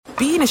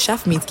being a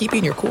chef means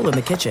keeping your cool in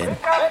the kitchen.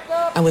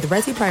 And with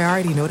Resi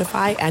Priority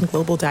Notify and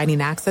Global Dining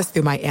Access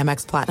through my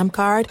Amex Platinum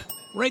card,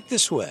 right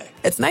this way.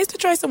 It's nice to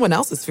try someone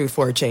else's food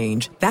for a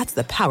change. That's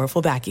the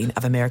powerful backing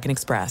of American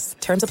Express.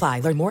 Terms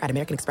apply. Learn more at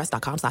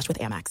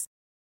americanexpress.com/withAmex.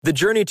 The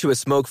journey to a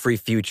smoke-free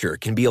future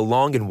can be a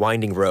long and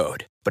winding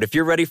road. But if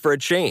you're ready for a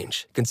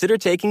change, consider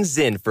taking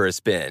Zyn for a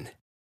spin.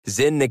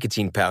 Zyn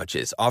nicotine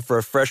pouches offer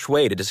a fresh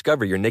way to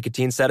discover your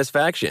nicotine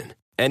satisfaction.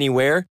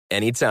 Anywhere,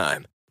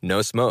 anytime.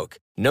 No smoke,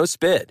 no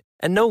spit,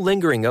 and no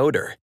lingering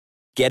odor.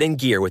 Get in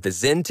gear with the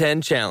Zyn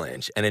 10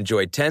 Challenge and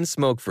enjoy 10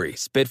 smoke-free,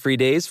 spit-free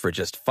days for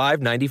just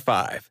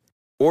 $5.95.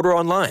 Order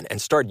online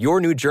and start your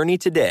new journey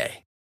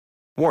today.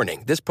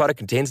 Warning, this product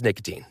contains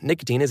nicotine.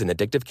 Nicotine is an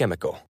addictive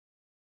chemical.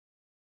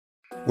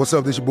 What's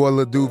up, this your boy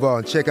Lil Duval,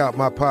 and check out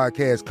my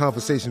podcast,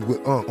 Conversations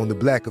with Unc, on the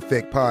Black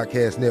Effect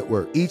Podcast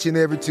Network. Each and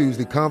every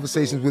Tuesday,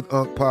 Conversations with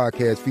Unc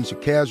podcast feature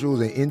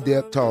casual and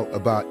in-depth talk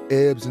about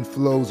ebbs and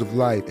flows of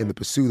life and the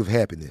pursuit of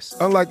happiness.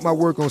 Unlike my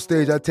work on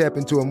stage, I tap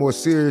into a more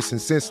serious and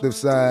sensitive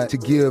side to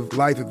give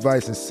life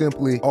advice and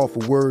simply offer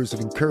words of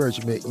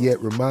encouragement, yet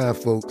remind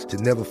folks to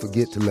never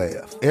forget to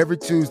laugh. Every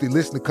Tuesday,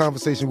 listen to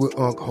Conversations with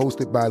Unc,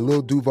 hosted by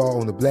Lil Duval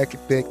on the Black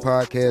Effect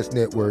Podcast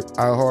Network,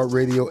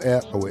 iHeartRadio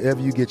app, or wherever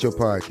you get your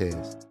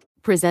podcasts.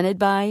 Presented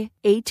by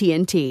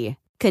AT&T.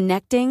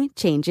 Connecting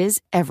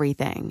changes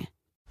everything.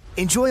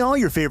 Enjoy all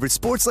your favorite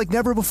sports like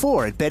never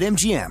before at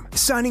BetMGM.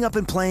 Signing up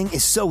and playing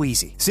is so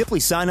easy.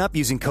 Simply sign up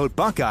using code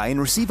Buckeye and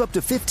receive up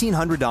to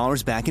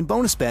 $1,500 back in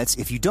bonus bets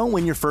if you don't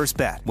win your first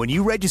bet. When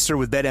you register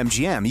with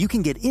BetMGM, you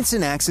can get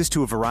instant access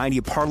to a variety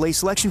of parlay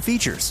selection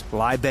features,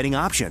 live betting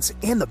options,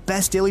 and the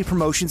best daily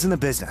promotions in the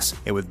business.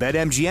 And with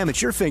BetMGM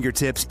at your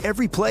fingertips,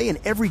 every play and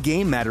every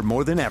game matter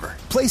more than ever.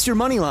 Place your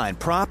moneyline,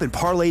 prop, and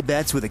parlay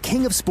bets with the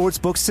king of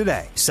sportsbooks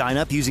today. Sign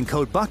up using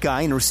code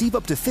Buckeye and receive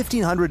up to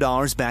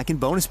 $1,500 back in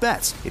bonus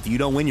bets if you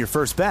don't win your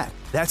first bet.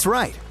 That's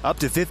right, up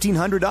to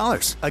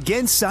 $1,500.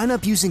 Again, sign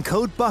up using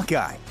code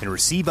Buckeye and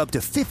receive up to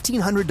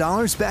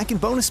 $1,500 back in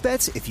bonus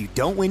bets if you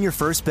don't win your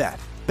first bet.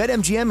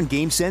 BetMGM and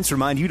GameSense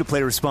remind you to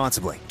play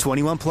responsibly.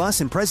 21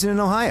 plus and present in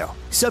Ohio.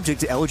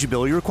 Subject to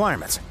eligibility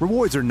requirements.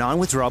 Rewards are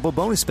non-withdrawable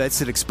bonus bets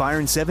that expire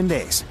in 7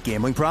 days.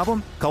 Gambling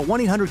problem? Call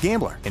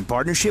 1-800-GAMBLER in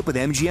partnership with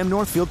MGM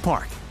Northfield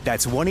Park.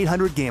 That's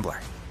 1-800-GAMBLER.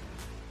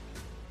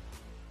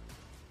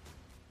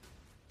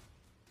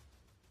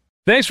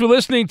 Thanks for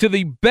listening to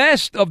the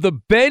Best of the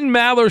Ben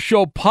Maller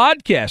Show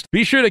podcast.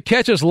 Be sure to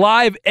catch us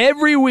live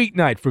every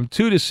weeknight from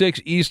 2 to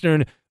 6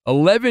 Eastern,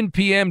 11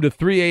 p.m. to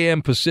 3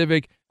 a.m.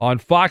 Pacific on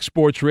Fox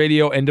Sports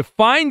Radio. And to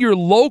find your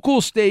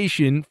local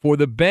station for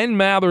the Ben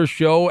Maller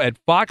Show at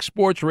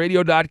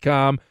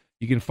foxsportsradio.com,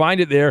 you can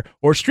find it there,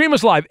 or stream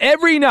us live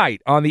every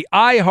night on the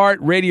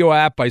iHeartRadio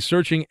app by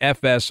searching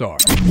FSR.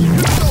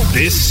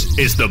 This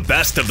is the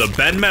Best of the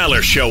Ben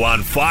Maller Show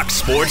on Fox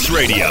Sports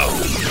Radio.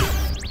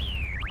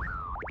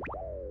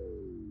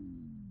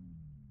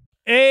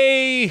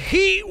 A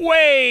heat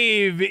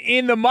wave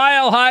in the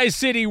Mile High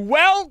City.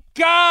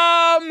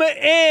 Welcome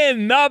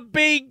in the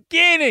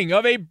beginning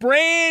of a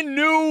brand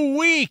new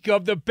week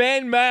of the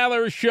Ben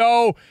Maller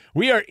Show.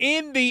 We are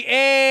in the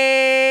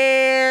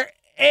air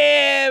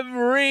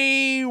everywhere,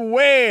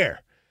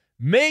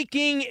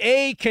 making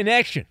a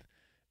connection.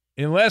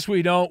 Unless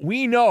we don't,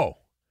 we know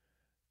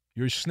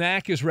your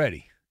snack is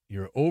ready.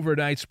 Your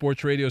overnight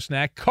sports radio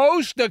snack,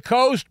 coast to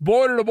coast,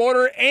 border to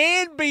border,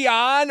 and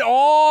beyond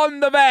on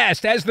the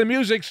vast as the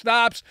music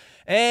stops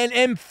and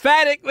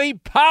emphatically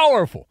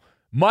powerful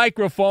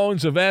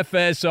microphones of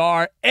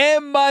FSR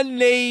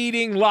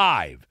emanating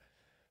live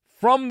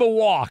from the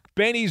Walk,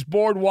 Benny's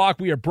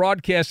Boardwalk. We are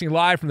broadcasting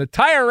live from the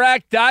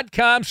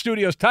TireRack.com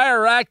studios.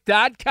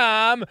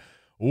 TireRack.com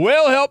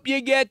will help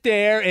you get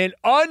there. An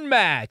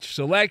unmatched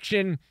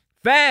selection,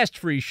 fast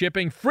free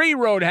shipping, free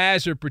road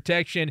hazard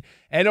protection,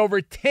 and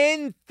over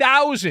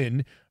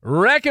 10,000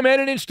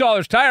 recommended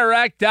installers.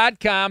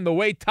 TireRack.com, the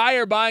way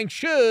tire buying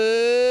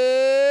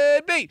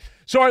should be.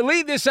 So our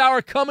lead this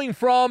hour coming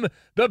from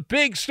the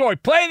big story.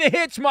 Play the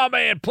hits, my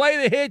man. Play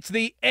the hits.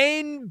 The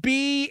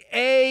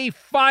NBA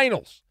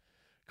Finals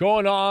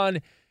going on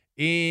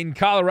in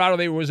Colorado.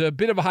 There was a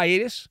bit of a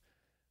hiatus,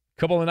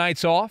 a couple of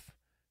nights off.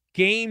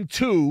 Game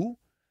 2.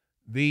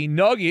 The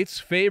Nuggets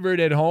favored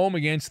at home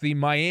against the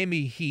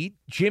Miami Heat.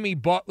 Jimmy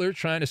Butler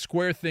trying to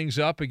square things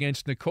up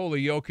against Nikola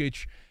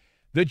Jokic,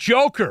 the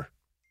Joker,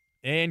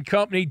 and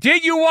company.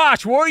 Did you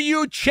watch? Were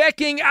you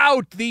checking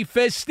out the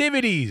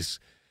festivities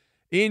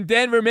in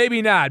Denver?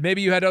 Maybe not.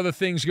 Maybe you had other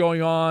things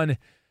going on.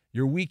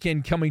 Your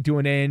weekend coming to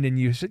an end, and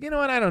you said, you know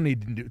what, I don't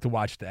need to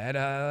watch that.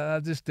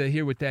 I'll just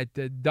hear what that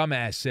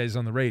dumbass says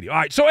on the radio. All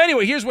right, so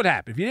anyway, here's what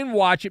happened. If you didn't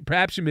watch it,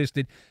 perhaps you missed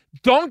it.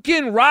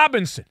 Duncan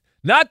Robinson.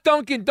 Not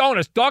Dunkin'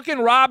 Donuts, Duncan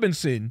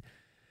Robinson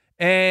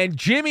and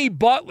Jimmy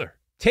Butler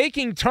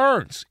taking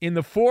turns in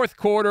the fourth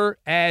quarter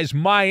as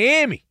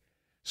Miami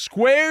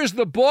squares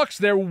the books.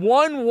 They're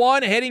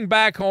 1-1 heading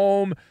back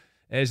home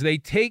as they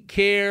take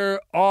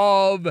care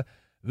of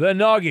the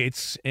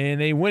Nuggets, and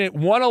they win it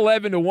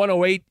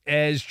 111-108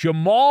 as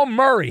Jamal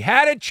Murray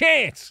had a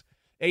chance.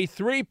 A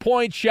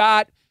three-point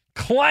shot,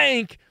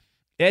 clank,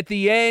 at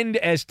the end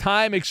as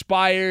time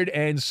expired,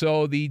 and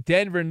so the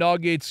Denver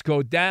Nuggets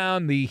go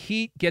down. The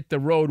Heat get the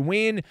road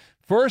win.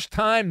 First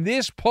time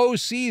this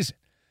postseason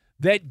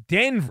that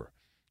Denver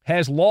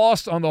has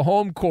lost on the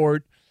home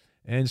court.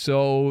 And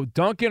so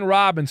Duncan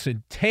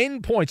Robinson,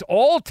 10 points,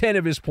 all 10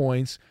 of his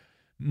points,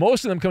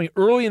 most of them coming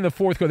early in the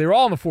fourth quarter. They were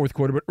all in the fourth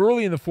quarter, but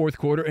early in the fourth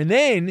quarter. And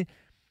then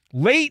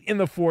late in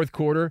the fourth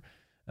quarter,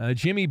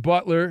 Jimmy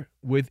Butler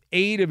with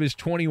 8 of his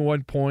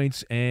 21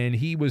 points, and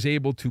he was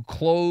able to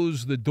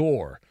close the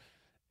door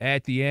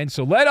at the end.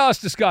 So let us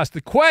discuss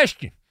the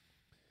question.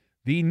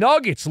 The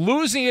Nuggets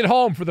losing at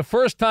home for the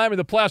first time in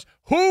the playoffs.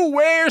 Who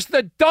wears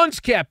the dunce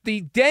cap,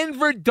 the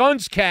Denver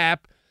dunce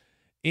cap,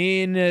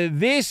 in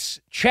this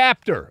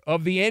chapter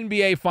of the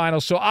NBA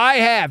Finals? So I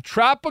have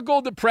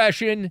tropical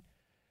depression,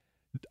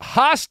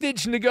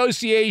 hostage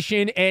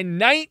negotiation,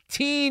 and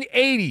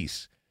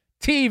 1980s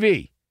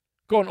TV.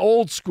 Going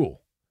old school.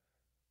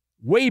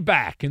 Way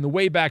back in the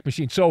Wayback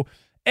Machine. So,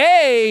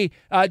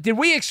 did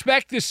we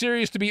expect this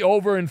series to be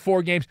over in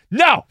 4 games?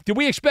 No. Did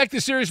we expect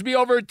this series to be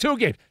over in 2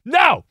 games?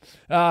 No.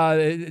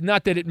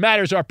 Not that it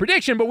matters our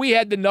prediction, but we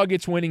had the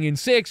Nuggets winning in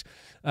 6.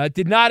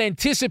 Did not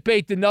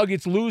anticipate the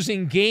Nuggets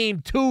losing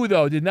game 2,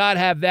 though. Did not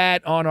have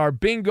that on our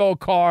bingo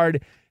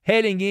card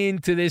heading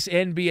into this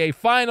NBA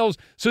Finals.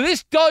 So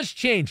this does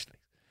change things.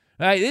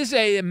 Right? This is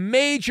a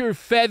major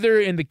feather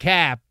in the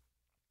cap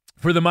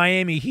for the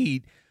Miami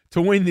Heat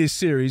to win this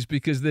series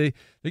because they're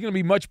going to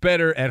be much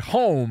better at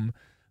home.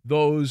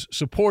 Those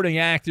supporting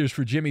actors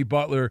for Jimmy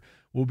Butler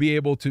will be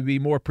able to be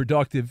more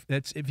productive.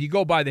 That's, if you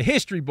go by the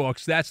history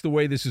books, that's the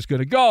way this is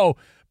going to go.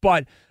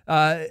 But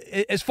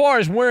as far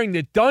as wearing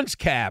the dunce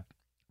cap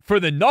for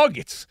the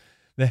Nuggets,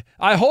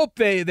 I hope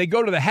they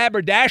go to the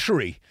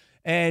haberdashery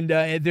and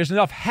there's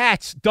enough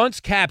dunce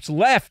caps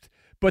left.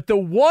 But the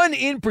one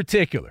in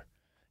particular,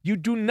 you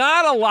do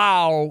not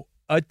allow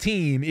a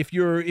team, if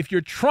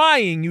you're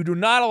trying, you do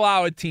not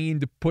allow a team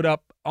to put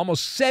up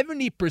almost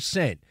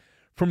 70%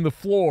 from the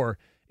floor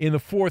in the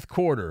fourth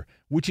quarter,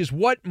 which is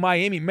what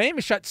Miami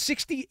shot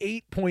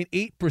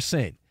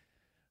 68.8%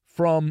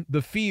 from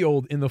the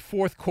field in the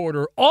fourth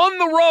quarter on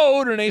the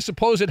road in a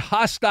supposed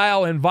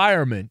hostile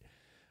environment.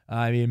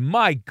 I mean,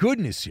 my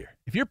goodness here.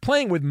 If you're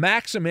playing with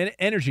maximum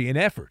energy and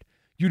effort,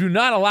 you do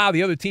not allow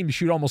the other team to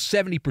shoot almost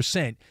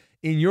 70%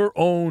 in your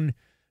own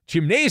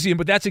gymnasium,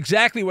 but that's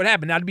exactly what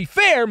happened. Now, to be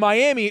fair,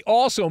 Miami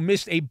also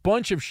missed a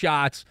bunch of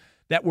shots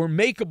that were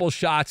makeable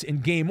shots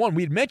in Game 1.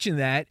 We had mentioned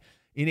that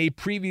in a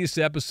previous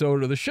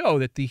episode of the show,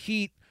 that the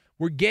Heat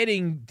were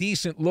getting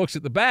decent looks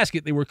at the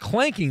basket. They were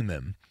clanking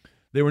them.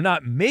 They were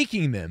not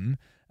making them,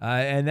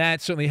 and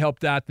that certainly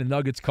helped out the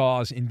Nuggets'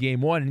 cause in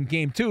Game 1. In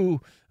Game 2,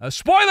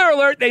 spoiler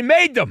alert, they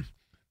made them.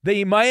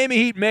 The Miami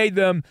Heat made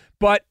them,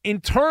 but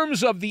in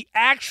terms of the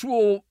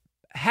actual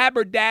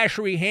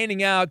haberdashery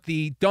handing out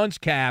the dunce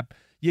cap,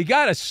 you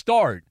got to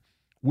start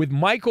with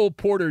Michael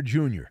Porter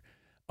Jr.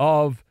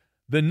 of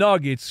the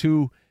Nuggets,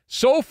 who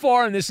so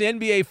far in this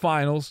NBA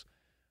Finals,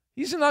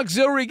 he's an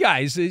auxiliary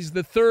guy. He's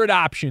the third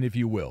option, if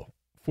you will,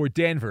 for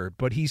Denver.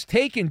 But he's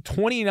taken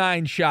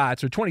 29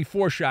 shots, or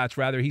 24 shots,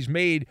 rather. He's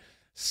made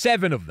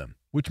 7 of them,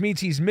 which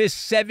means he's missed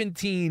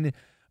 17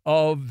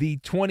 of the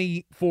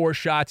 24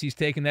 shots he's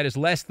taken. That is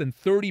less than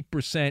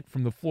 30%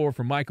 from the floor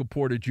for Michael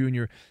Porter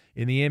Jr.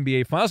 in the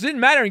NBA Finals. It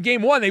didn't matter in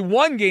Game 1. They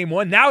won Game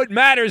 1. Now it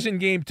matters in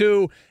Game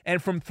 2.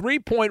 And from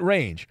three-point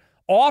range,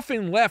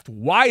 often left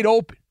wide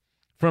open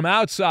from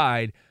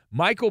outside,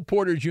 Michael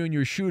Porter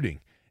Jr. shooting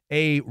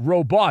a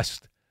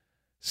robust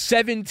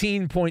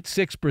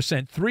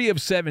 17.6%, 3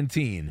 of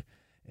 17.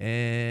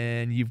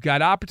 And you've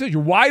got opportunity.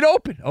 You're wide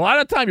open. A lot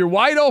of time, you're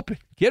wide open.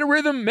 Get a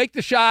rhythm, make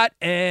the shot,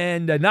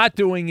 and not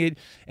doing it.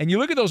 And you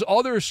look at those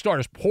other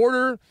starters,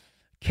 Porter,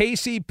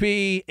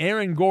 KCP,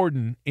 Aaron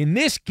Gordon. In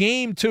this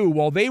game, too,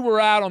 while they were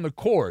out on the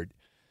court,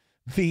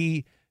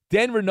 the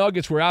Denver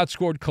Nuggets were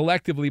outscored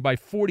collectively by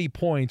 40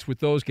 points with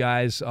those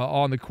guys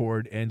on the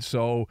court. And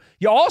so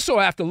you also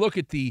have to look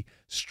at the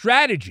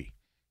strategy.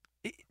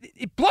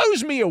 It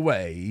blows me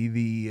away,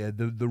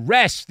 the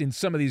rest in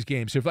some of these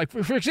games. If, like,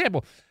 for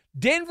example,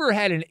 Denver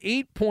had an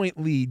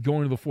 8-point lead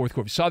going to the fourth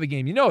quarter. If you saw the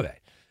game, you know that.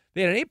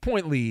 They had an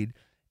 8-point lead.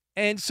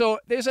 And so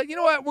they said, you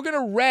know what, we're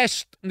going to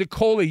rest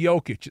Nikola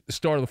Jokic at the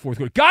start of the fourth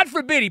quarter. God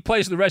forbid he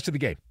plays the rest of the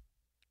game.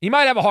 He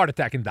might have a heart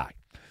attack and die.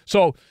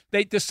 So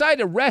they decided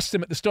to rest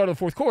him at the start of the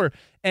fourth quarter,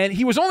 and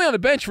he was only on the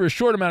bench for a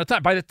short amount of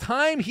time. By the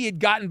time he had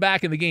gotten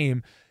back in the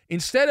game,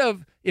 instead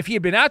of, if he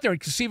had been out there,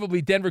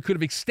 conceivably Denver could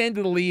have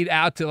extended the lead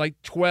out to like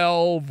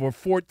 12 or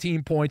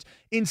 14 points.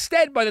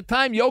 Instead, by the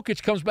time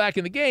Jokic comes back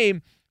in the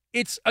game,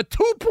 it's a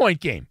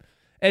 2-point game,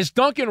 as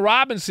Duncan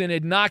Robinson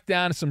had knocked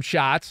down some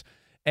shots,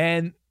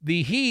 and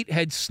the Heat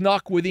had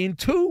snuck within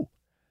 2.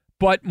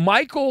 But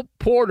Michael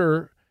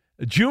Porter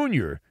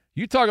Jr.,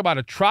 you talk about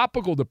a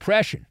tropical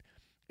depression.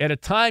 At a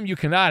time you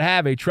cannot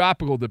have a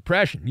tropical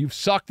depression. You've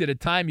sucked at a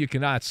time you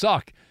cannot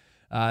suck.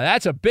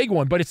 That's a big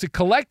one, but it's a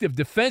collective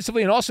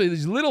defensively, and also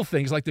these little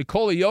things like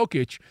Nikola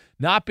Jokic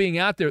not being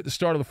out there at the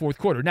start of the fourth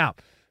quarter. Now,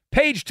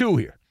 page 2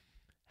 here.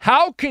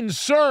 How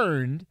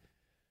concerned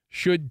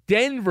should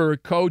Denver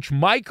coach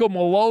Michael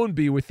Malone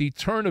be with the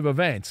turn of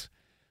events?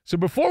 So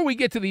before we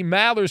get to the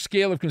Maller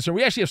scale of concern,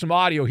 we actually have some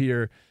audio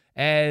here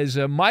as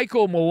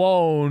Michael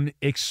Malone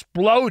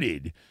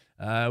exploded.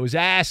 Was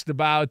asked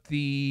about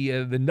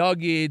the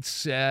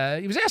Nuggets. He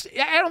was asked.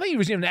 I don't think he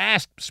was even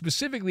asked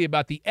specifically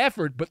about the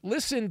effort, but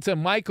listen to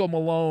Michael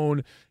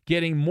Malone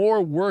getting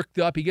more worked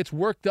up. He gets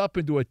worked up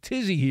into a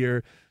tizzy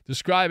here,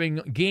 describing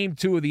Game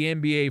 2 of the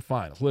NBA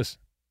Finals. Listen.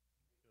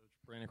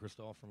 Brandon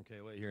Kristoff from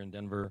KOA here in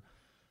Denver.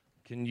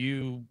 Can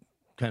you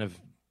kind of,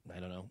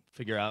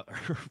 figure out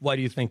why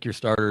do you think your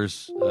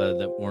starters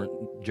that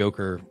weren't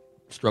Joker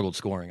struggled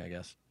scoring, I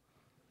guess?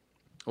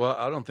 Well,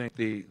 I don't think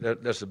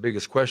that's the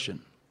biggest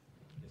question.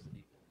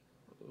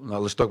 Now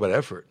let's talk about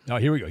effort. Oh,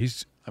 here we go.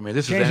 This is the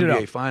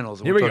NBA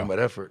Finals, and we're talking about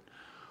effort.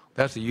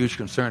 That's a huge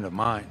concern of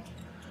mine.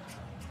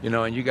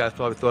 And you guys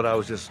probably thought I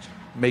was just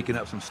making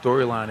up some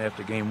storyline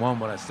after Game 1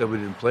 when I said we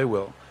didn't play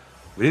well.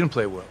 We didn't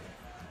play well.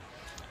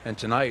 And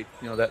tonight,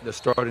 that the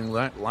starting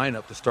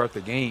lineup to start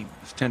the game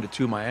is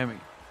 10-2 Miami.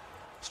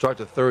 Start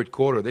the third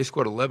quarter, they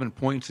scored 11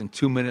 points in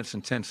 2 minutes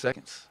and 10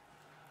 seconds.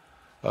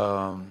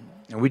 And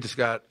we just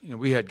got,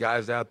 we had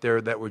guys out there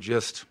that were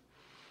just,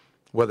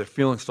 whether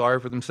feeling sorry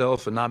for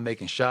themselves for not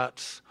making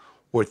shots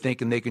or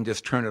thinking they can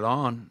just turn it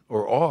on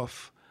or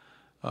off.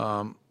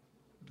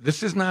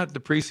 This is not the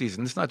preseason.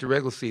 This is not the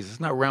regular season. It's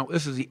not round.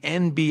 This is the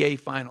NBA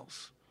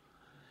Finals.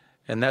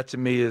 And that to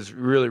me is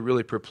really,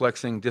 really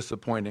perplexing,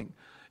 disappointing.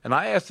 And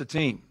I asked the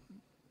team,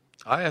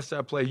 I asked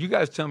our players, you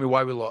guys tell me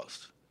why we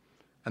lost.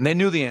 And they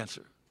knew the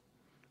answer.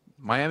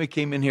 Miami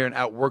came in here and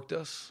outworked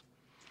us.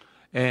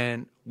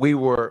 And we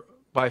were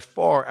by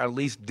far our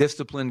least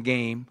disciplined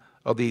game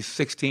of these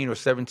 16 or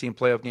 17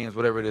 playoff games,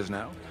 whatever it is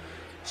now.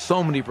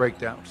 So many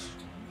breakdowns.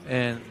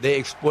 And they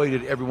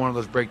exploited every one of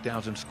those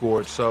breakdowns and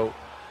scored. So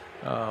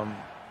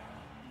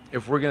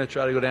if we're going to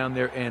try to go down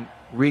there and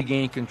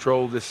regain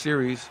control of this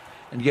series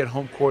and get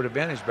home court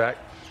advantage back,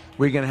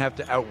 we're going to have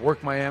to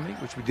outwork Miami,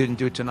 which we didn't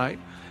do tonight,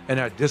 and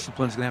our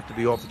discipline's going to have to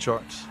be off the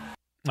charts.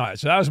 All right,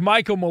 so that was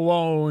Michael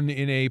Malone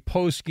in a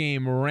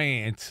post-game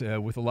rant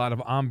with a lot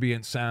of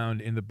ambient sound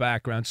in the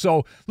background.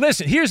 So,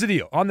 listen, here's the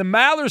deal. On the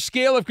Maller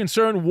scale of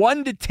concern,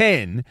 1 to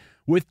 10,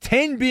 with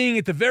 10 being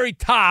at the very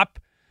top,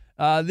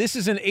 this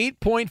is an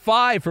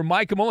 8.5 for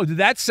Michael Malone. Did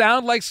that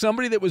sound like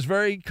somebody that was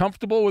very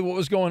comfortable with what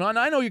was going on?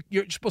 I know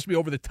you're supposed to be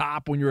over the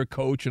top when you're a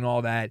coach and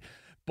all that,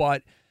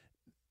 but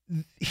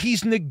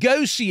he's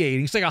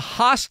negotiating. It's like a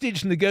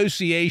hostage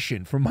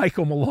negotiation for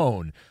Michael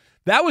Malone.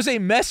 That was a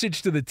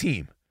message to the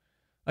team.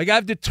 Like,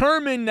 I've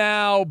determined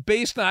now,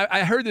 based on,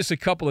 I heard this a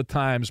couple of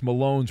times,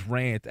 Malone's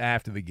rant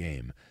after the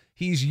game.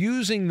 He's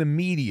using the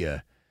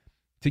media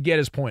to get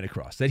his point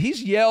across, that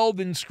he's yelled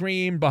and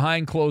screamed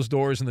behind closed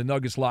doors in the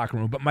Nuggets locker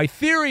room. But my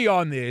theory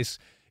on this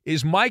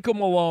is Michael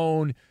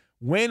Malone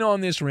went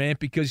on this rant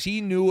because he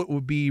knew it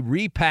would be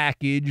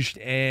repackaged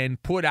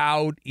and put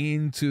out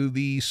into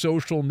the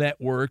social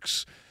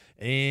networks,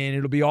 and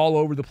it'll be all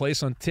over the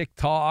place on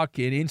TikTok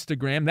and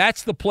Instagram.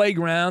 That's the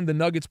playground the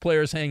Nuggets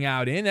players hang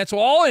out in. That's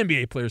all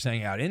NBA players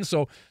hang out in.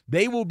 So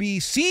they will be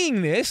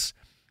seeing this.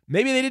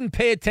 Maybe they didn't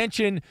pay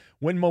attention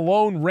when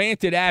Malone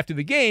ranted after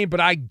the game,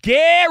 but I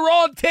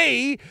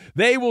guarantee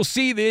they will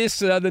see this,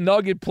 the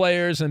Nugget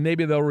players, and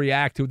maybe they'll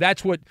react to it.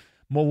 That's what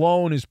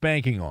Malone is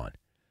banking on.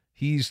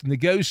 He's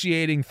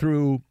negotiating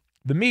through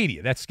the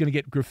media. That's going to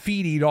get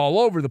graffitied all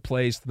over the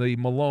place, the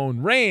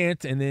Malone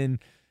rant, and then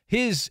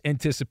his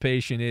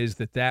anticipation is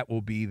that will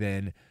be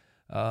then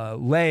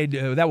lead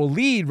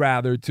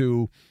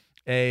to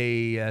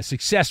a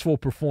successful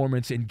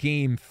performance in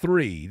Game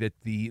 3. That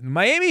the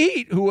Miami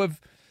Heat, who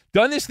have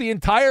done this the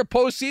entire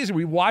postseason,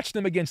 we watched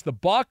them against the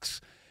Bucks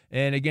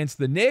and against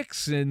the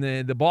Knicks and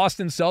the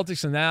Boston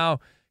Celtics, and now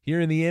here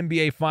in the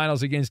NBA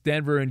Finals against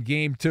Denver in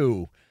Game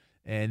 2.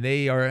 And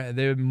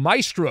they're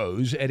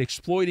maestros at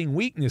exploiting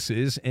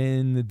weaknesses,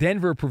 and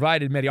Denver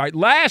provided many. All right,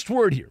 last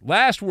word here.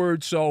 Last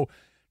word. So,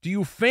 do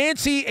you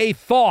fancy a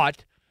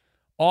thought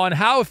on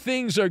how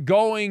things are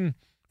going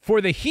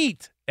for the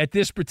Heat at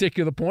this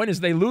particular point as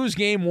they lose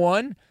Game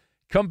 1,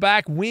 come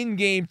back, win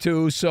Game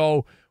 2?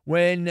 So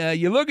when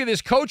you look at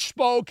this, Coach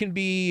Spo can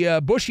be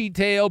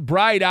bushy-tailed,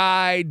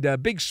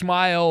 bright-eyed, big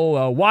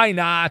smile, why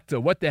not,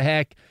 what the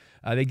heck.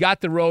 They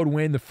got the road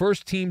win, the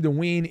first team to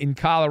win in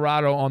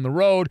Colorado on the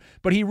road.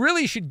 But he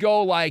really should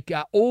go like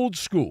old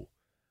school,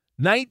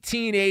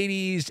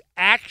 1980s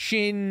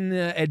action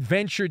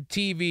adventure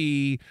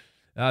TV,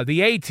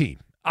 the A-Team.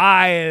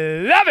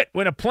 I love it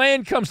when a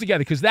plan comes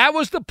together, because that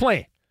was the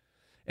plan.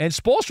 And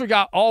Spoelstra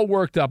got all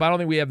worked up. I don't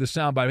think we have the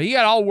soundbite, but he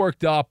got all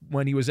worked up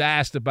when he was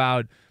asked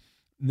about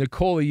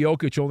Nikola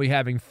Jokic only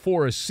having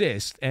 4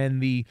 assists and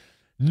the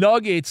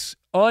Nuggets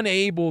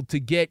unable to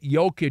get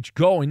Jokic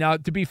going. Now,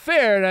 to be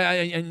fair,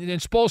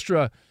 and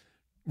Spoelstra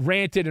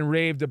ranted and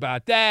raved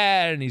about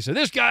that, and he said,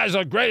 this guy's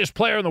the greatest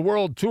player in the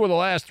world 2 of the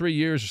last 3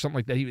 years or something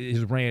like that,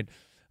 his rant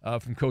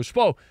from Coach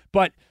Spo.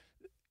 But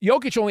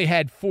Jokic only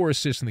had 4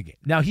 assists in the game.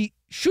 Now, he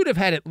should have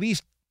had at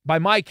least, by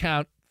my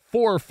count,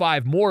 4 or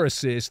 5 more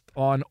assists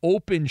on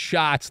open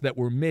shots that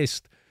were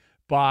missed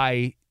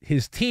by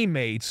his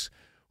teammates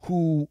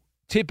who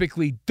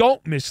typically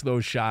don't miss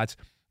those shots,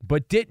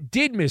 but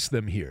did miss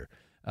them here.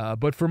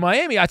 But for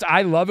Miami,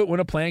 I love it when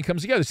a plan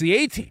comes together. It's the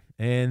A-team,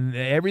 and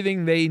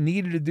everything they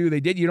needed to do, they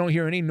did. You don't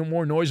hear any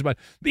more noise about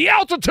the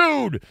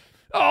altitude.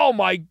 Oh,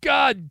 my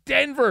God,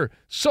 Denver,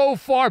 so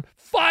far,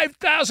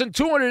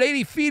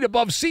 5,280 feet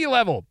above sea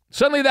level.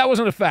 Suddenly that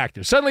wasn't a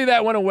factor. Suddenly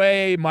that went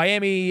away.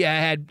 Miami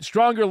had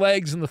stronger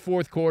legs in the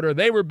fourth quarter.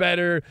 They were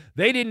better.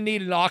 They didn't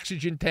need an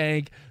oxygen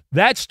tank.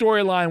 That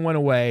storyline went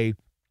away.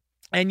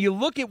 And you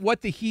look at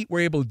what the Heat were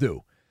able to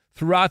do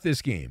throughout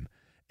this game.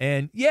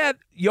 And, yeah,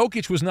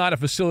 Jokic was not a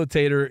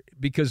facilitator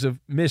because of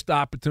missed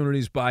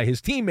opportunities by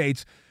his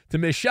teammates to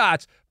miss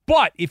shots.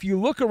 But if you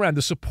look around,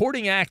 the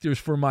supporting actors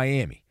for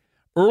Miami,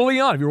 early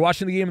on, if you're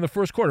watching the game in the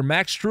first quarter,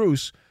 Max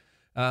Strus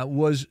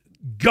was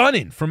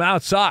gunning from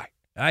outside.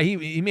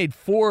 He made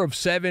 4 of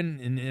 7,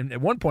 and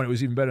at one point it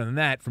was even better than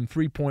that, from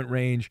three-point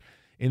range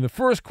in the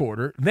first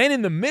quarter. Then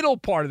in the middle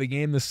part of the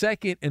game, the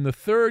second and the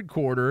third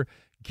quarter,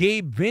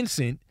 Gabe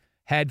Vincent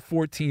had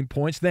 14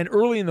 points. Then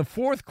early in the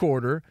fourth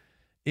quarter,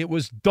 it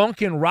was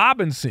Duncan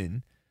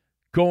Robinson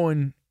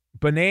going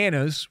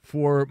bananas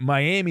for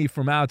Miami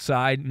from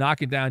outside,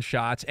 knocking down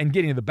shots and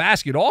getting to the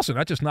basket also,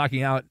 not just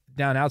knocking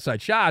down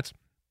outside shots.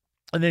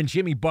 And then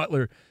Jimmy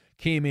Butler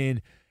came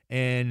in,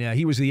 and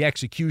he was the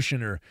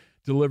executioner,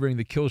 delivering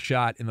the kill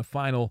shot in the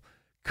final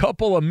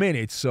couple of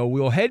minutes. So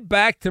we'll head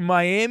back to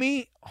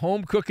Miami,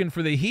 home cooking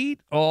for the Heat.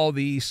 All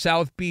the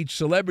South Beach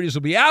celebrities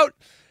will be out,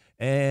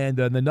 and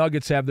the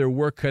Nuggets have their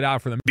work cut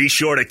out for them. Be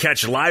sure to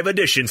catch live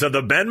editions of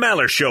the Ben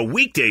Maller Show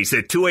weekdays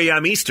at 2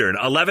 a.m. Eastern,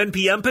 11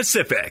 p.m.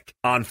 Pacific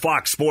on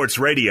Fox Sports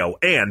Radio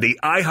and the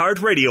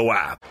iHeartRadio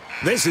app.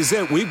 This is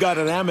it. We've got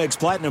an Amex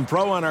Platinum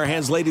Pro on our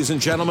hands, ladies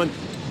and gentlemen.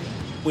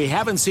 We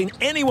haven't seen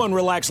anyone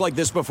relax like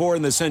this before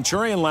in the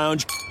Centurion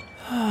Lounge.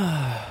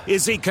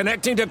 Is he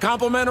connecting to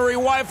complimentary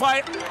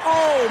Wi-Fi?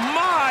 Oh,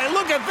 my!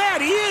 Look at that!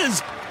 He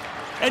is!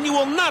 And you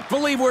will not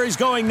believe where he's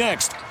going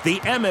next. The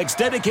Amex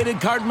dedicated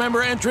card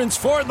member entrance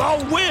for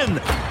the win!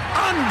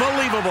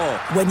 Unbelievable!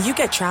 When you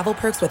get travel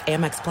perks with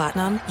Amex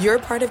Platinum, you're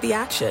part of the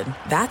action.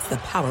 That's the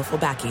powerful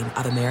backing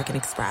of American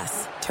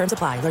Express. Terms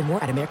apply. Learn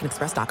more at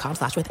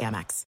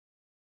americanexpress.com/withAmex.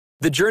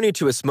 The journey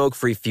to a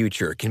smoke-free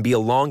future can be a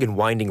long and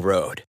winding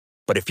road.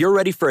 But if you're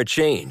ready for a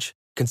change,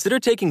 consider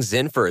taking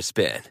Zyn for a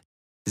spin.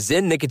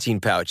 Zyn nicotine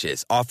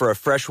pouches offer a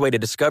fresh way to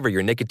discover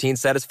your nicotine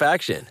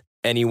satisfaction.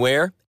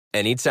 Anywhere,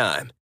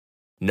 anytime.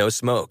 No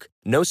smoke,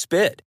 no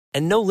spit,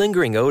 and no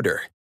lingering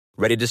odor.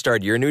 Ready to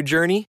start your new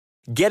journey?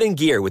 Get in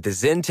gear with the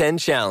Zyn 10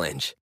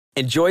 Challenge.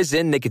 Enjoy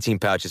Zyn nicotine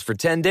pouches for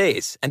 10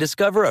 days and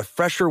discover a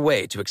fresher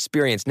way to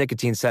experience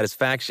nicotine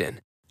satisfaction.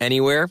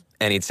 Anywhere,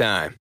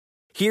 anytime.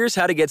 Here's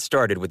how to get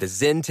started with the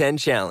Zyn 10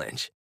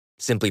 Challenge.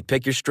 Simply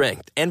pick your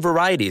strength and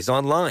varieties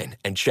online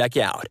and check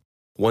out.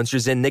 Once your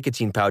Zyn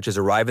nicotine pouches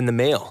arrive in the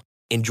mail,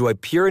 enjoy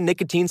pure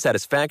nicotine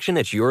satisfaction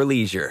at your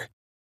leisure.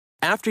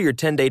 After your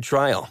 10-day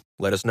trial,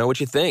 let us know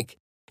what you think.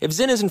 If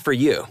Zyn isn't for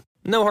you,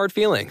 no hard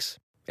feelings.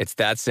 It's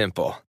that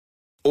simple.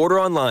 Order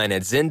online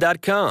at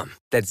Zyn.com,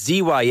 that's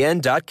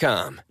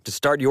ZYN.com, to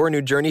start your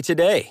new journey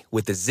today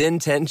with the Zyn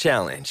 10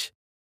 Challenge.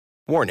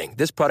 Warning,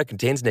 this product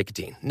contains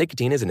nicotine.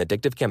 Nicotine is an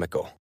addictive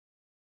chemical.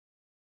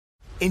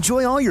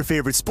 Enjoy all your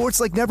favorite sports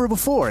like never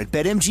before at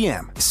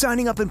BetMGM.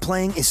 Signing up and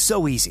playing is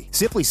so easy.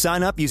 Simply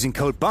sign up using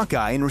code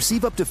Buckeye and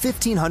receive up to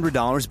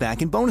 $1,500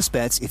 back in bonus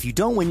bets if you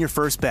don't win your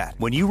first bet.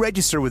 When you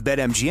register with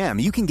BetMGM,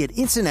 you can get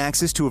instant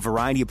access to a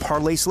variety of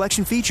parlay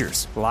selection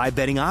features, live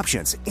betting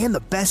options, and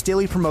the best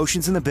daily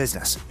promotions in the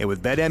business. And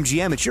with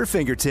BetMGM at your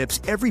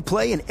fingertips, every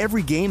play and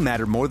every game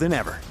matter more than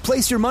ever.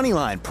 Place your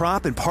moneyline,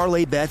 prop, and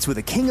parlay bets with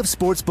the king of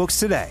sportsbooks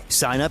today.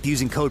 Sign up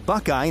using code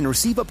Buckeye and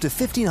receive up to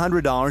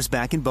 $1,500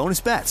 back in bonus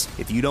bets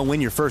if you don't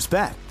win your first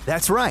bet.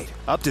 That's right,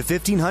 up to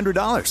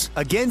 $1,500.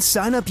 Again,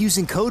 sign up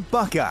using code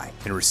Buckeye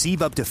and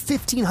receive up to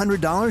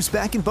 $1,500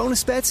 back in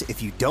bonus bets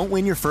if you don't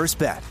win your first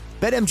bet.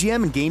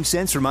 BetMGM and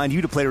GameSense remind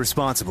you to play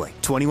responsibly.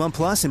 21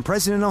 plus and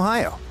present in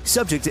Ohio.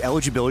 Subject to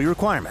eligibility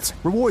requirements.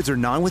 Rewards are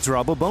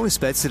non-withdrawable bonus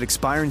bets that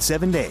expire in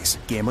 7 days.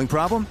 Gambling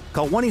problem?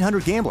 Call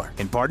 1-800-GAMBLER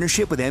in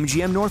partnership with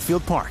MGM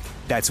Northfield Park.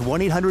 That's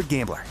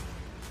 1-800-GAMBLER.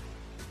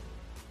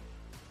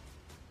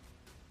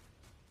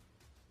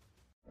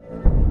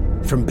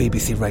 From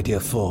BBC Radio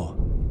 4,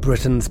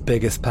 Britain's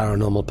biggest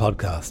paranormal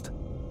podcast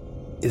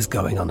is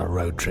going on a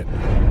road trip.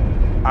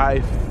 I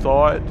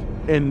thought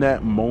in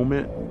that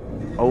moment,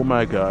 oh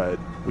my God,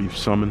 we've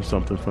summoned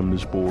something from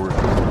this board.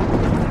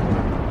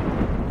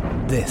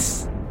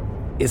 This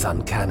is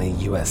Uncanny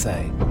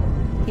USA.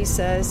 He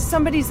says,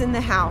 somebody's in the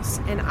house,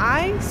 and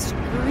I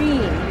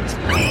screamed.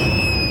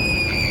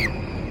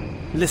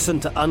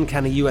 Listen to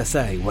Uncanny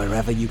USA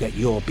wherever you get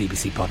your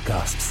BBC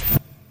podcasts,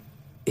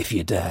 if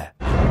you dare.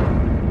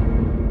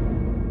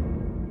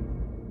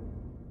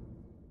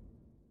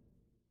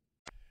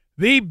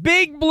 The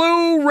Big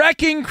Blue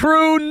Wrecking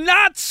Crew,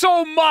 not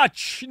so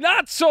much.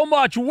 Not so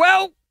much.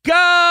 Well,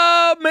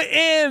 Welcome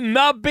in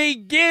the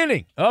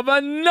beginning of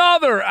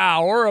another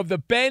hour of the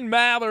Ben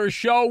Maller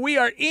Show. We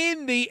are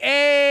in the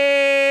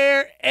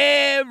air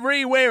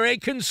everywhere, a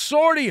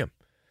consortium,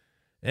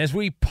 as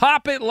we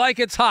pop it like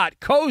it's hot,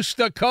 coast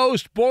to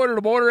coast, border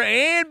to border,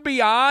 and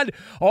beyond,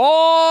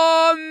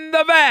 on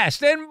the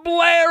vast and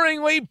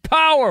blaringly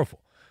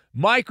powerful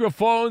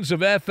microphones of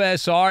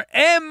FSR,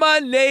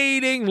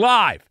 emanating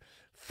live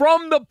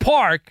from the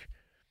park,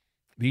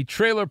 the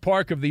trailer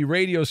park of the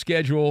radio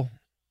schedule,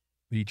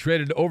 the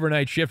dreaded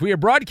overnight shift. We are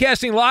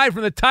broadcasting live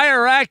from the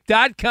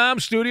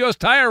TireRack.com studios.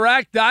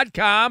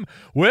 TireRack.com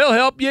will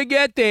help you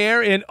get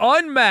there. An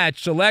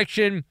unmatched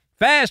selection,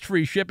 fast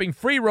free shipping,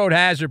 free road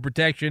hazard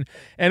protection,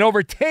 and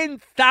over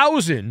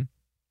 10,000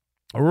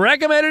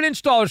 recommended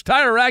installers.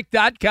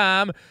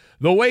 TireRack.com,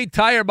 the way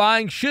tire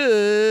buying should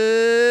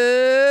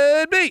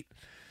be.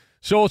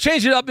 So we'll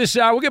change it up this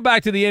hour. We'll get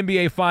back to the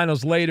NBA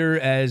Finals later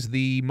as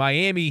the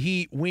Miami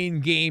Heat win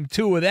Game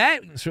 2 of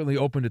that. Certainly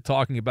open to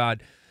talking about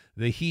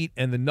the Heat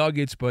and the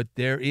Nuggets, but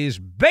there is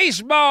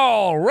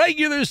baseball,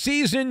 regular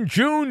season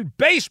June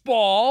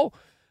baseball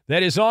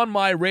that is on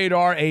my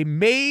radar, a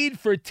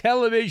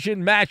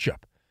made-for-television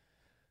matchup.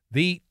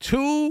 The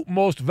two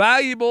most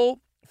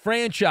valuable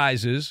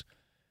franchises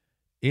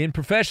in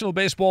professional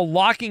baseball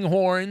locking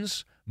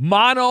horns,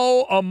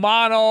 mano a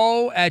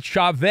mano at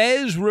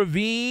Chavez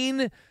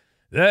Ravine,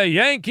 the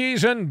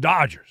Yankees and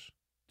Dodgers.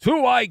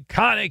 Two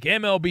iconic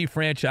MLB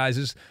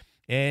franchises.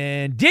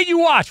 And did you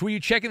watch? Were you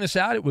checking this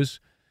out? It was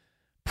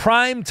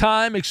prime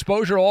time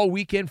exposure all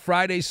weekend,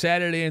 Friday,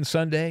 Saturday, and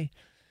Sunday.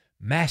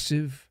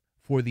 Massive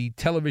for the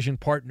television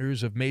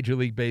partners of Major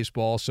League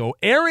Baseball. So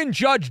Aaron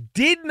Judge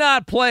did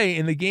not play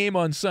in the game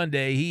on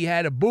Sunday. He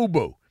had a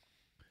boo-boo.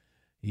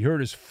 He hurt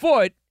his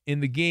foot in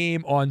the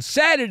game on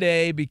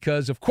Saturday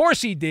because, of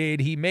course he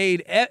did. He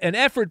made an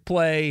effort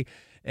play,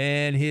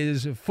 and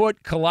his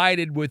foot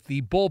collided with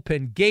the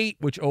bullpen gate,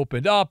 which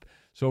opened up.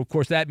 So, of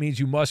course, that means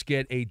you must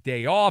get a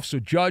day off. So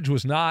Judge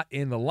was not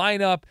in the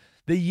lineup.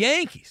 The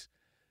Yankees.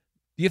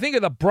 You think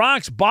of the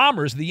Bronx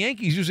Bombers, the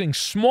Yankees using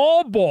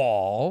small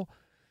ball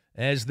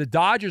as the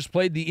Dodgers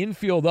played the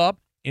infield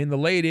up in the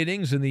late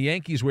innings, and the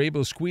Yankees were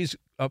able to squeeze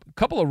a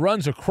couple of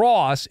runs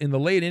across in the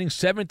late innings,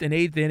 7th and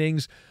 8th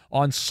innings,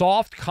 on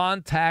soft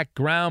contact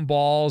ground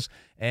balls,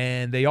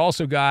 and they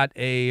also got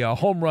a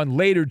home run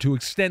later to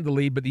extend the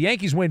lead. But the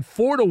Yankees win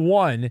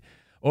 4-1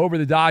 over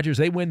the Dodgers.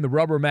 They win the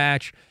rubber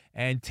match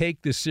and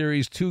take the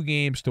series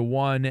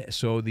 2-1.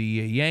 So the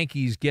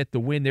Yankees get the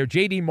win there.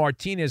 J.D.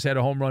 Martinez had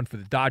a home run for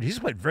the Dodgers. He's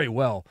played very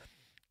well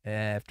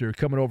after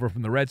coming over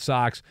from the Red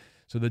Sox.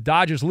 So the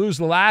Dodgers lose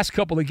the last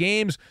couple of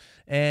games.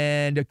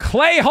 And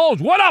Clay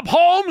Holmes, what up,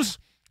 Holmes?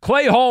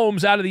 Clay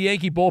Holmes out of the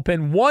Yankee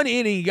bullpen. 1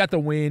 inning, he got the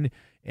win.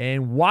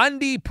 And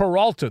Wandy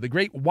Peralta, the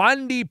great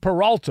Wandy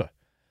Peralta,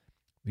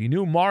 the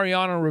new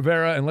Mariano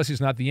Rivera, unless he's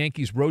not the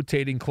Yankees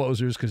rotating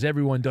closers, because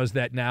everyone does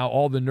that now.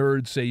 All the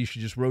nerds say you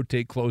should just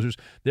rotate closers.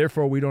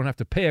 Therefore, we don't have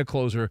to pay a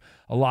closer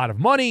a lot of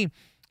money.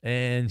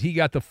 And he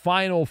got the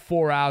final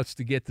 4 outs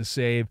to get the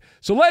save.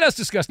 So let us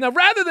discuss. Now,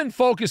 rather than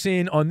focus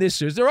in on this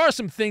series, there are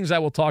some things I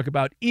will talk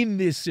about in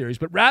this series,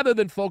 but rather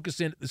than focus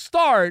in at the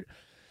start,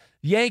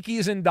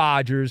 Yankees and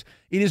Dodgers,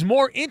 it is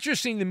more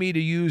interesting to me to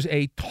use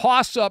a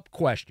toss-up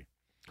question.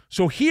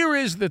 So here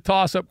is the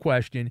toss-up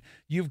question.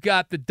 You've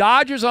got the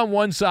Dodgers on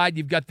one side.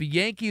 You've got the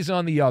Yankees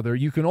on the other.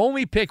 You can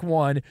only pick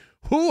one.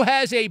 Who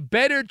has a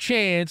better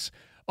chance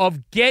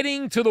of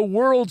getting to the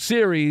World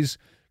Series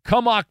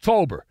come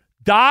October,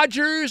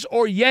 Dodgers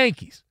or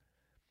Yankees?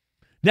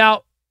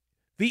 Now,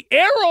 the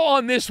arrow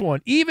on this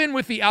one, even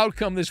with the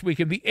outcome this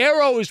weekend, the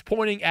arrow is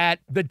pointing at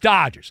the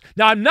Dodgers.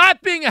 Now, I'm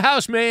not being a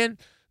house man.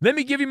 Let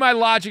me give you my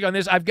logic on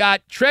this. I've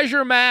got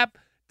treasure map,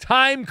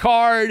 time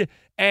card,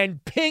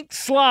 and pink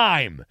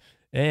slime.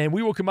 And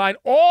we will combine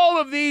all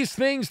of these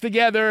things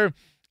together,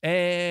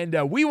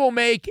 and we will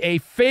make a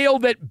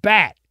failed at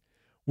bat,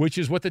 which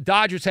is what the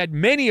Dodgers had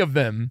many of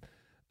them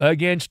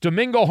against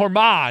Domingo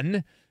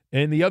Germán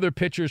and the other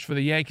pitchers for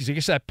the Yankees. I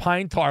guess that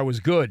pine tar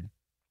was good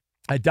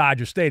at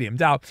Dodger Stadium.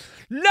 Now,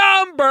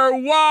 number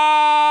one.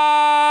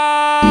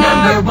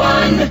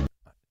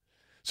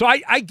 So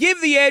I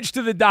give the edge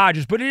to the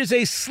Dodgers, but it is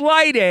a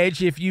slight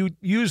edge if you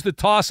use the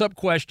toss-up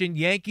question,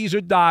 Yankees or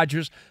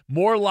Dodgers,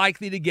 more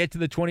likely to get to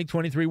the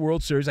 2023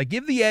 World Series. I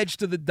give the edge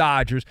to the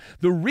Dodgers.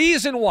 The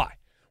reason why,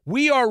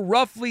 we are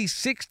roughly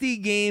 60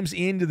 games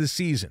into the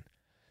season.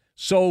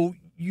 So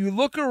you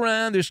look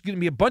around, there's going to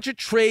be a bunch of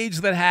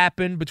trades that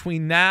happen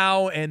between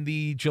now and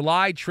the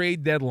July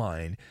trade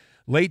deadline,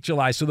 late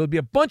July. So there'll be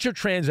a bunch of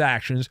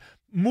transactions,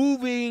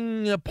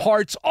 moving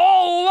parts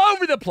all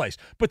over the place.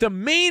 But the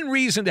main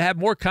reason to have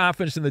more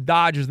confidence in the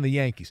Dodgers and the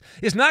Yankees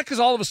is not because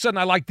all of a sudden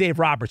I like Dave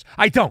Roberts.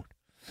 I don't.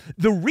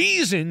 The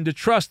reason to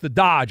trust the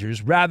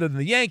Dodgers rather than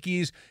the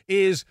Yankees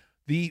is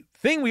the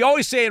thing we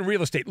always say in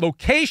real estate: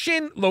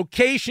 location,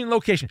 location,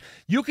 location.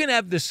 You can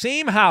have the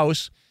same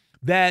house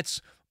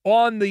that's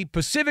on the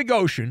Pacific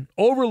Ocean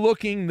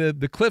overlooking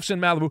the cliffs in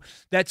Malibu,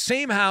 that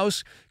same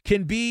house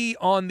can be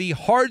on the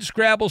hard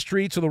scrabble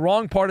streets of the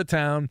wrong part of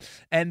town,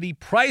 and the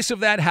price of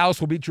that house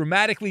will be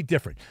dramatically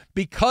different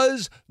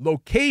because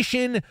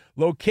location,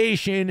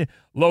 location,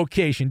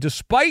 location.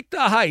 Despite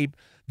the hype,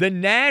 the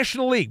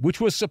National League, which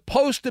was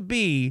supposed to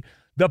be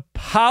the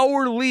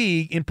power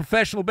league in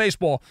professional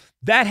baseball,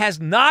 that has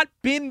not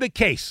been the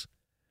case.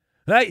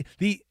 Right?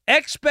 The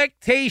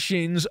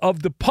expectations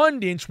of the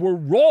pundits were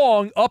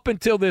wrong up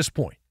until this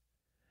point.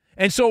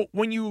 And so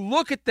when you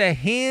look at the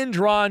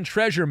hand-drawn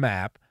treasure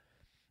map,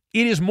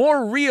 it is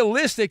more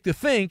realistic to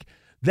think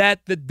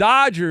that the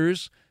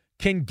Dodgers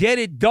can get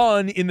it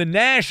done in the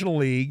National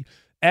League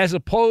as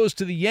opposed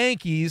to the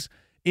Yankees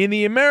in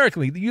the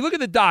American League. You look at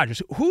the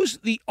Dodgers. Who's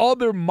the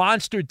other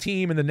monster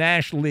team in the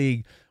National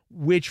League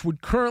which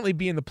would currently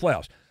be in the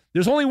playoffs?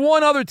 There's only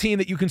one other team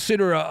that you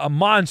consider a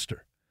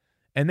monster,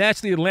 and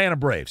that's the Atlanta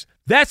Braves.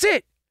 That's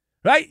it,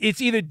 right? It's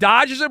either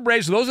Dodgers or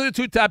Braves. So those are the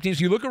two top teams.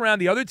 You look around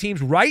the other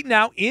teams right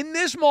now in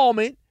this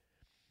moment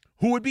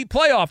who would be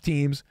playoff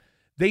teams,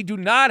 they do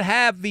not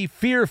have the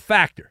fear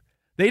factor.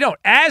 They don't.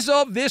 As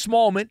of this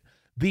moment,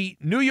 the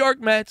New York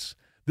Mets,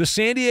 the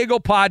San Diego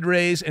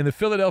Padres, and the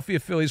Philadelphia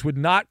Phillies would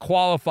not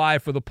qualify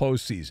for the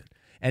postseason.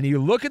 And you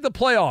look at the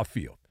playoff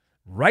field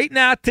right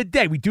now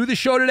today. We do the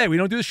show today. We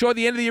don't do the show at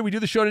the end of the year. We do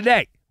the show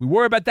today. We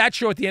worry about that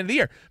show at the end of the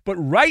year. But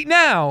right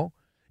now,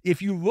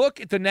 if you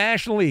look at the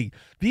National League,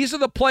 these are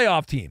the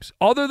playoff teams.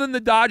 Other than the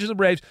Dodgers and the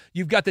Braves,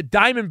 you've got the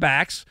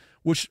Diamondbacks,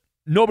 which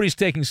nobody's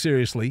taking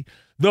seriously,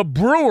 the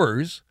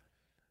Brewers,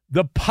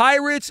 the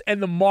Pirates,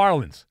 and the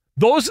Marlins.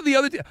 Those are the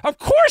other teams. Of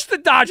course the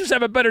Dodgers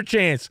have a better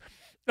chance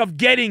of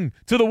getting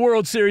to the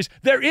World Series.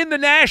 They're in the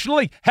National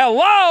League.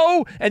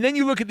 Hello! And then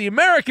you look at the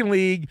American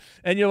League,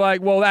 and you're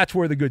like, well, that's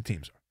where the good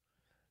teams are.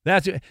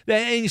 That's it.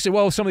 And you say,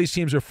 well, some of these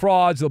teams are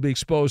frauds. They'll be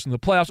exposed in the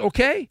playoffs.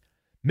 Okay.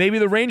 Maybe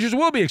the Rangers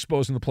will be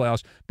exposed in the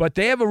playoffs, but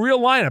they have a real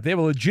lineup. They have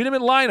a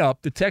legitimate lineup,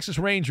 the Texas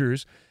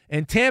Rangers,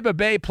 and Tampa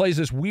Bay plays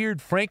this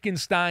weird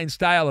Frankenstein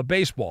style of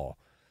baseball.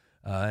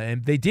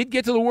 And they did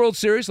get to the World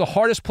Series, the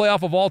hardest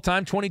playoff of all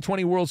time,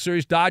 2020 World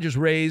Series,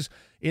 Dodgers-Rays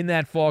in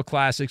that Fall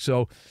Classic.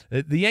 So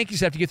the Yankees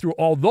have to get through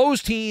all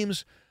those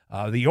teams.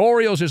 The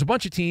Orioles, there's a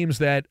bunch of teams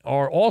that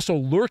are also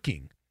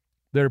lurking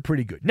that are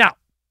pretty good. Now,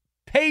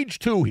 page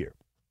 2 here.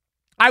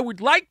 I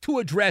would like to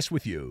address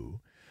with you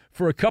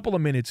for a couple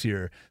of minutes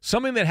here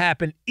something that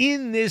happened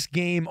in this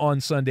game on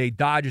Sunday,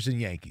 Dodgers and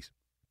Yankees,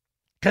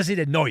 because it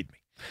annoyed me.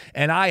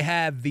 And I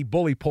have the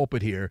bully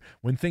pulpit here.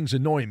 When things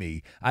annoy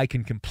me, I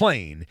can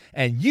complain,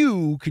 and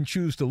you can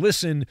choose to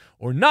listen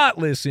or not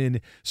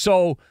listen.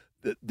 So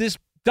this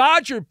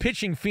Dodger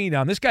pitching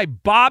phenom, this guy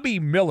Bobby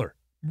Miller,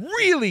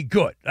 really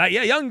good.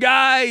 Yeah, young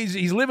guy,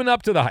 he's living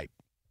up to the hype.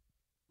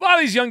 A lot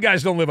of these young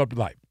guys don't live up to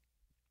the hype.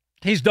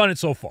 He's done it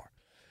so far.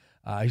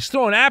 He's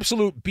throwing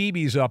absolute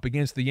BBs up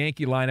against the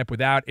Yankee lineup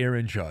without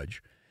Aaron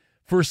Judge.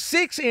 For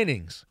 6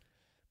 innings,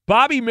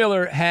 Bobby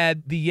Miller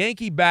had the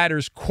Yankee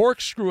batters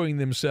corkscrewing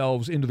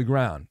themselves into the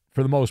ground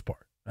for the most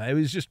part. It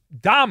was just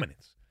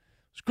dominance.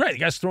 It's great. The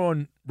guy's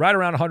throwing right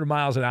around 100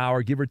 miles an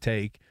hour, give or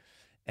take,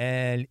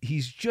 and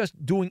he's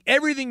just doing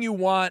everything you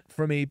want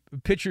from a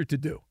pitcher to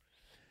do.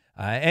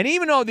 And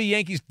even though the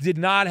Yankees did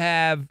not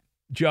have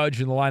Judge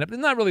in the lineup, it's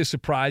not really a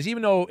surprise.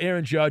 Even though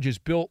Aaron Judge is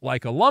built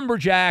like a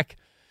lumberjack,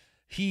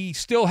 he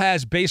still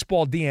has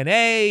baseball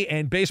DNA,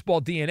 and baseball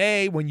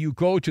DNA, when you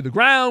go to the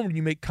ground, when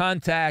you make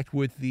contact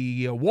with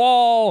the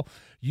wall,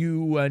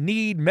 you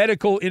need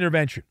medical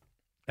intervention.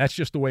 That's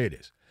just the way it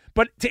is.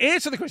 But to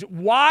answer the question,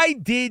 why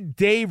did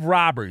Dave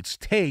Roberts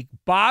take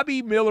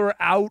Bobby Miller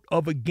out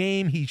of a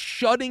game? He's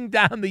shutting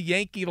down the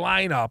Yankee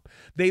lineup.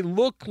 They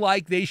look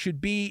like they should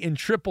be in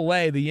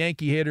AAA, the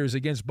Yankee hitters,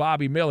 against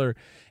Bobby Miller,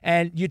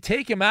 and you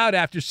take him out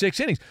after 6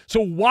 innings.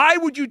 So why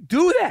would you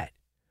do that?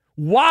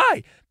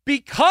 Why?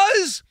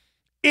 Because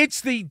it's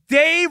the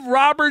Dave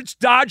Roberts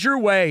Dodger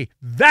way.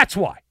 That's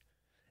why.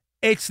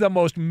 It's the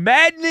most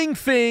maddening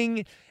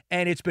thing,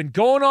 and it's been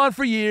going on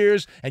for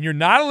years, and you're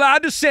not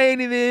allowed to say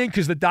anything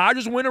because the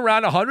Dodgers win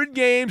around 100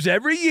 games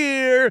every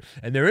year,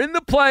 and they're in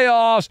the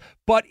playoffs,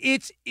 but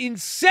it's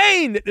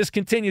insane that this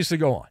continues to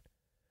go on.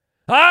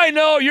 I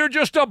know you're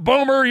just a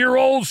boomer. You're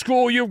old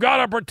school. You've got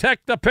to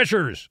protect the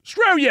pitchers.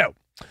 Screw you.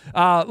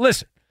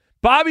 Listen,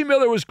 Bobby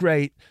Miller was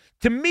great.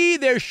 To me,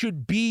 there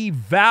should be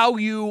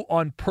value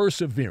on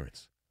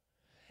perseverance.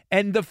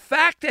 And the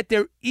fact that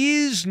there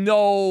is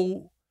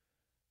no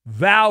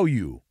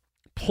value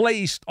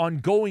placed on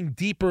going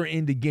deeper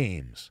into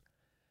games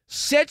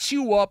sets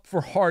you up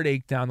for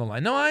heartache down the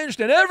line. Now, I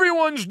understand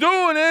everyone's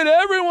doing it.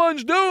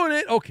 Everyone's doing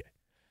it. Okay.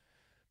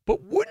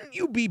 But wouldn't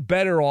you be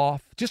better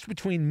off, just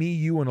between me,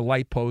 you, and a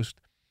light post,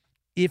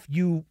 if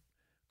you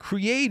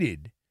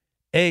created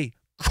a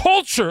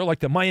culture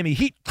like the Miami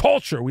Heat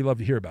culture we love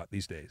to hear about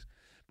these days?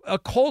 A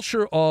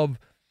culture of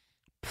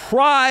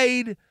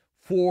pride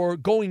for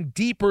going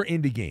deeper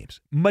into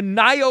games,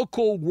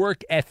 maniacal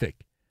work ethic,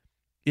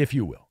 if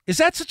you will. Is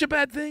that such a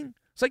bad thing?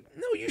 It's like,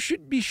 no, you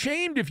should be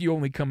shamed if you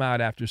only come out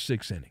after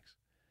 6 innings.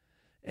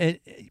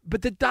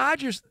 But the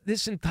Dodgers,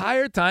 this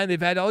entire time,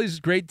 they've had all these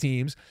great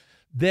teams.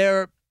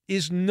 There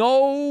is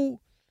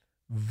no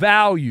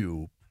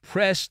value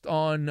pressed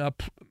on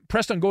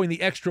going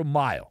the extra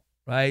mile,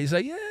 right? He's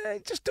like, yeah,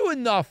 just do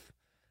enough.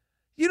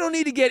 You don't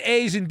need to get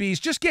A's and B's.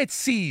 Just get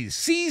C's.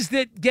 C's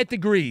that get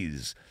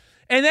degrees.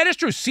 And that is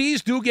true.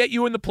 C's do get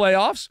you in the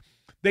playoffs.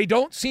 They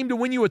don't seem to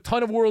win you a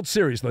ton of World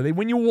Series, though. They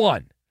win you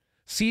one.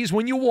 C's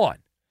win you one.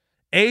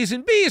 A's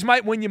and B's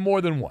might win you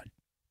more than one.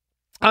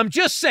 I'm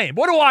just saying,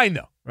 what do I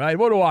know, right?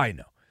 What do I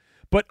know?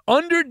 But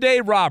under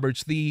Dave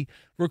Roberts, the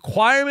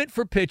requirement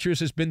for pitchers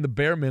has been the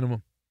bare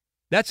minimum.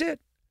 That's it.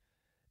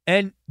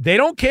 And they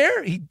don't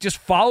care. He just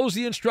follows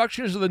the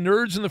instructions of the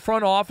nerds in the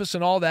front office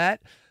and all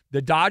that.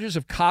 The Dodgers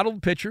have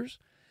coddled pitchers,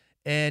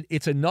 and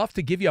it's enough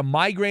to give you a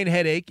migraine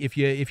headache if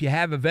you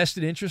have a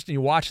vested interest and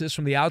you watch this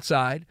from the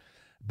outside.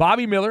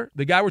 Bobby Miller,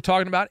 the guy we're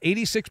talking about,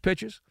 86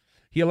 pitches.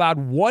 He allowed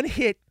one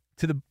hit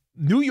to the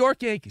New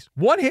York Yankees.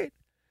 One hit.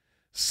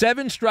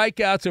 7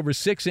 strikeouts over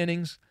 6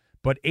 innings,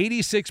 but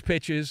 86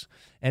 pitches.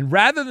 And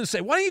rather than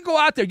say, why don't you go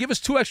out there, give us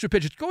 2 extra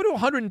pitches, go to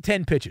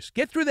 110 pitches.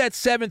 Get through that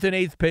 7th and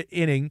 8th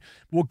inning.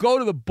 We'll go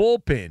to the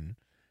bullpen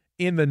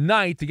in the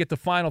 9th to get the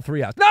final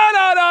 3 outs. No.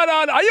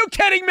 Are you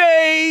kidding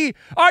me?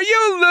 Are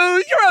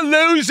you You're a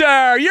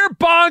loser. You're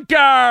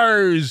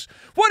bonkers.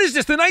 What is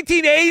this, the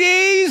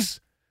 1980s?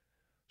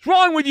 What's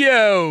wrong with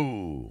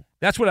you?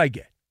 That's what I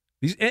get.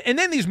 And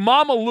then these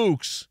Mama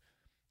Lukes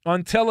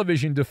on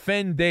television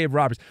defend Dave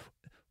Roberts.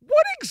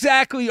 What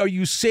exactly are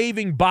you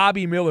saving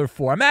Bobby Miller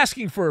for? I'm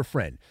asking for a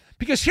friend.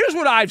 Because here's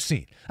what I've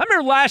seen. I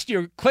remember last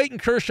year, Clayton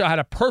Kershaw had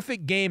a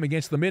perfect game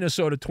against the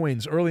Minnesota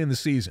Twins early in the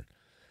season.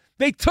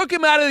 They took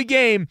him out of the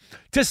game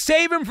to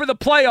save him for the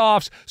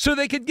playoffs so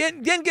they could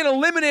get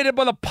eliminated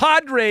by the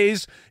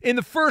Padres in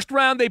the first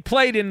round they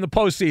played in the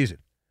postseason.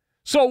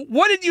 So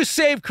what did you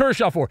save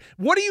Kershaw for?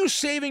 What are you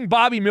saving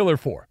Bobby Miller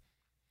for?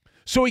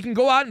 So he can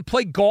go out and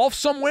play golf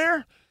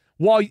somewhere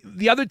while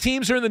the other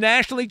teams are in the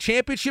National League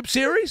Championship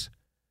Series?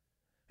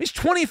 He's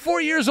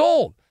 24 years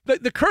old.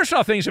 The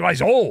Kershaw thing is,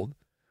 he's old.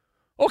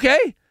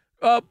 Okay,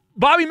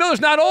 Bobby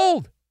Miller's not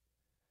old.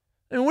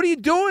 And what are you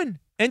doing?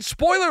 And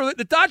spoiler alert,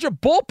 the Dodger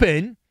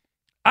bullpen,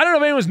 I don't know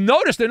if anyone's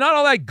noticed, they're not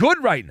all that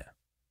good right now.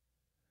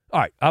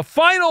 All right, a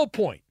final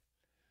point.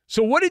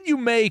 So what did you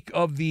make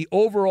of the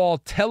overall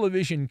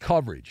television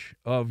coverage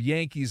of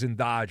Yankees and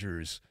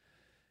Dodgers?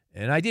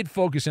 And I did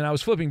focus, and I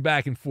was flipping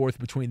back and forth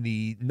between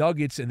the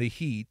Nuggets and the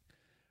Heat,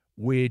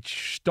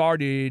 which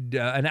started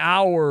an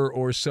hour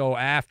or so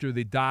after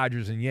the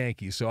Dodgers and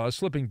Yankees. So I was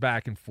flipping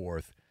back and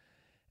forth.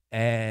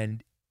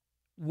 And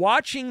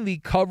watching the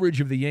coverage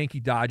of the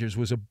Yankee-Dodgers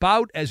was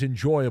about as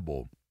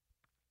enjoyable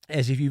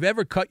as if you've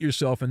ever cut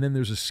yourself and then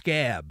there's a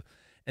scab,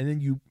 and then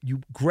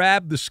you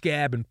grab the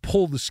scab and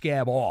pull the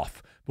scab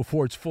off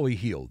before it's fully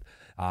healed.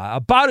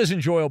 About as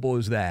enjoyable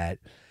as that.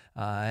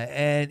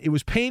 And it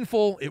was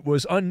painful. It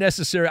was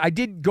unnecessary. I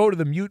did go to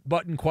the mute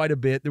button quite a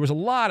bit. There was a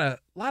lot of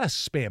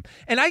spam.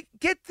 And I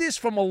get this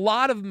from a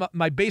lot of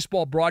my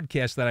baseball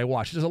broadcasts that I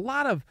watch. There's a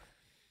lot of,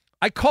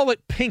 I call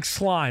it pink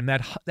slime,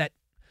 that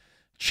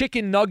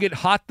chicken nugget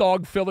hot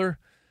dog filler,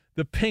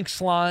 the pink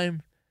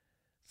slime.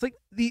 It's like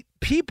the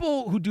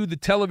people who do the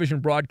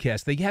television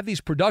broadcast, they have these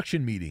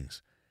production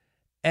meetings,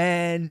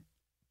 and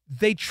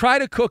they try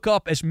to cook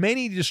up as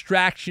many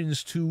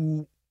distractions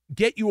to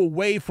get you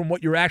away from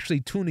what you're actually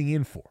tuning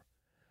in for.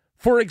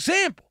 For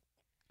example,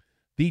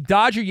 the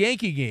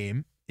Dodger-Yankee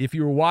game, if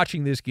you were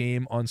watching this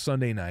game on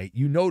Sunday night,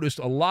 you noticed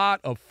a lot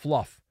of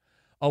fluff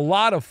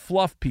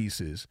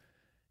pieces.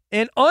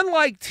 And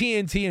unlike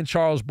TNT and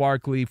Charles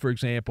Barkley, for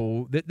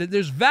example,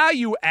 there's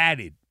value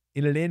added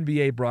in an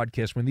NBA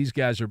broadcast when these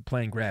guys are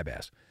playing grab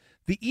ass.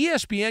 The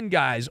ESPN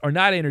guys are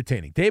not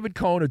entertaining. David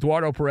Cohn,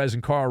 Eduardo Perez,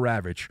 and Carl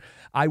Ravitch.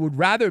 I would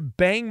rather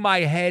bang my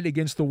head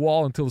against the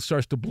wall until it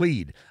starts to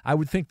bleed. I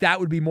would think that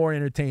would be more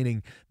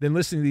entertaining than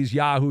listening to these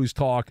yahoos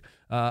talk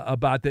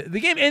about the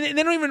game. And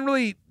they don't even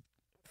really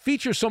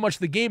feature so much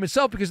the game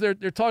itself because they're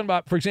talking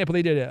about, for example,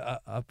 they did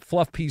a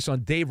fluff piece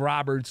on Dave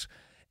Roberts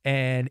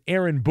and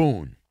Aaron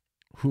Boone,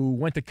 who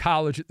went to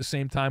college at the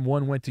same time.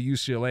 One went to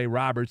UCLA,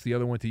 Roberts, the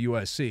other went to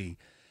USC.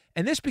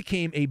 And this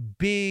became a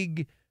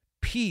big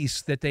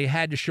piece that they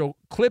had to show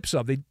clips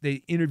of.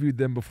 They interviewed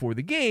them before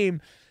the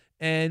game,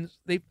 and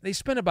they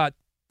spent about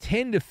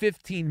 10 to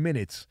 15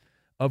 minutes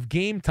of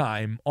game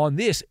time on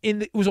this.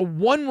 It was a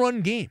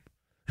one-run game.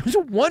 It was a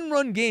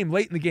one-run game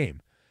late in the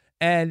game.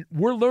 And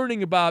we're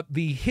learning about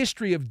the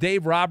history of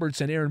Dave Roberts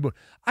and Aaron Boone.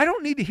 I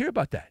don't need to hear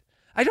about that.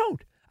 I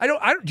don't.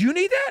 Do you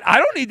need that? I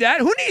don't need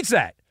that. Who needs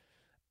that?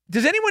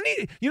 Does anyone need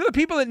it? You know the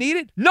people that need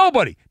it?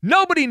 Nobody.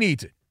 Nobody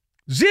needs it.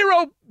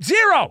 Zero.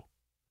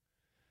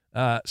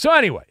 So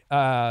anyway,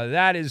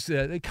 that is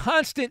the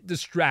constant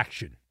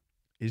distraction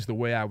is the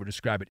way I would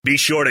describe it. Be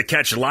sure to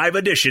catch live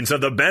editions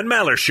of the Ben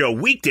Maller Show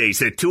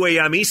weekdays at 2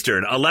 a.m.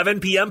 Eastern, 11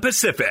 p.m.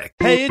 Pacific.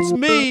 Hey, it's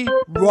me,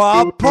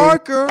 Rob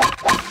Parker.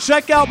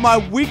 Check out my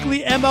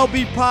weekly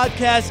MLB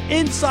podcast,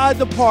 Inside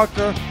the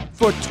Parker,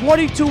 for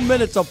 22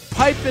 minutes of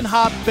piping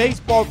hot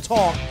baseball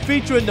talk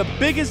featuring the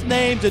biggest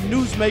names and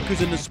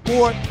newsmakers in the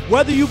sport.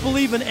 Whether you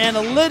believe in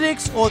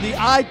analytics or the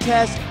eye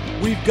test,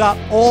 we've got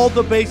all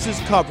the bases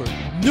covered.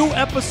 New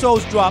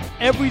episodes drop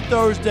every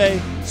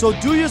Thursday, so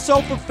do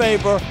yourself a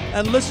favor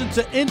and listen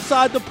to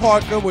Inside the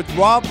Parker with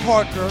Rob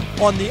Parker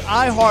on the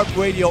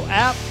iHeartRadio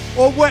app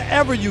or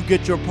wherever you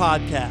get your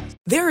podcast.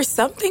 There are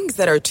some things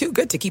that are too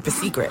good to keep a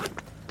secret.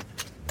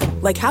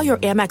 Like how your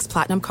Amex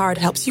Platinum card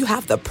helps you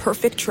have the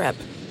perfect trip.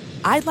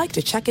 I'd like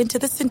to check into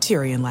the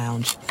Centurion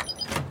Lounge.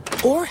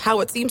 Or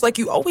how it seems like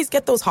you always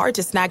get those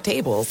hard-to-snag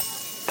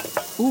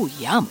tables. Ooh,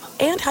 yum.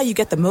 And how you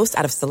get the most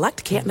out of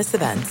select can't-miss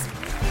events.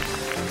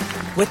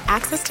 With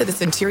access to the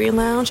Centurion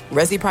Lounge,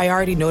 Resi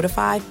Priority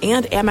Notified,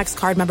 and Amex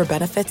card member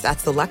benefits at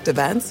select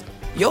events,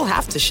 you'll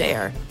have to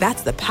share.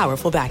 That's the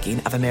powerful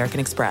backing of American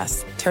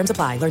Express. Terms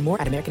apply. Learn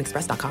more at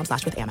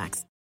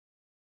americanexpress.com/withAmex.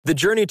 The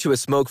journey to a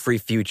smoke-free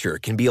future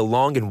can be a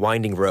long and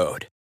winding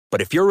road.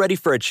 But if you're ready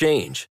for a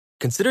change,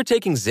 consider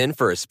taking Zyn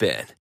for a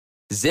spin.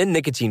 Zyn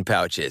nicotine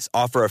pouches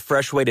offer a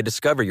fresh way to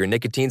discover your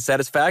nicotine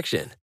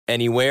satisfaction.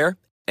 Anywhere,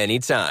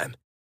 anytime.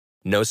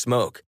 No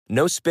smoke,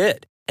 no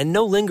spit, and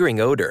no lingering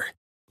odor.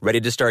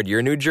 Ready to start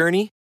your new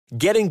journey?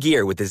 Get in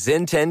gear with the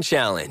Zyn 10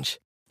 Challenge.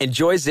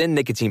 Enjoy Zyn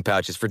nicotine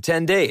pouches for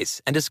 10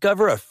 days and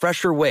discover a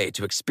fresher way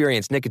to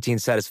experience nicotine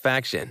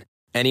satisfaction.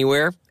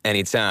 Anywhere,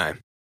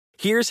 anytime.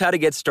 Here's how to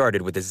get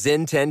started with the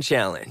Zyn 10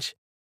 Challenge.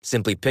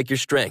 Simply pick your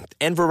strength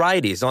and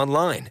varieties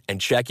online and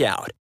check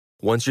out.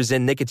 Once your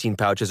Zyn nicotine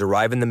pouches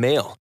arrive in the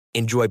mail,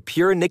 enjoy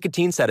pure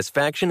nicotine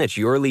satisfaction at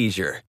your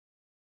leisure.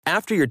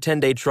 After your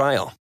 10-day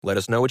trial, let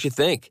us know what you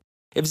think.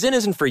 If Zyn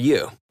isn't for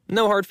you,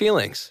 no hard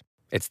feelings.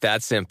 It's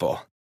that simple.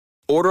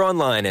 Order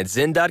online at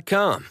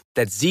Zyn.com,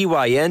 that's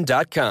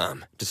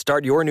ZYN.com, to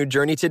start your new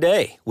journey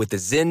today with the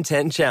Zyn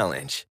 10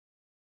 Challenge.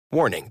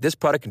 Warning, this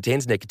product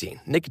contains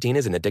nicotine. Nicotine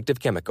is an addictive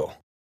chemical.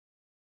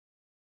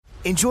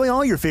 Enjoy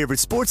all your favorite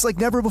sports like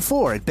never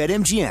before at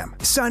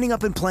BetMGM. Signing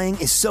up and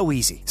playing is so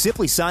easy.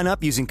 Simply sign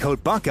up using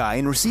code Buckeye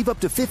and receive up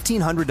to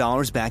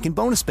 $1,500 back in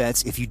bonus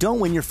bets if you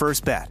don't win your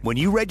first bet. When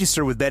you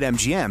register with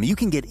BetMGM, you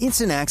can get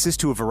instant access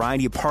to a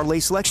variety of parlay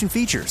selection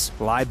features,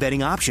 live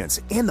betting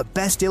options, and the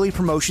best daily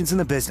promotions in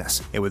the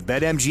business. And with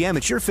BetMGM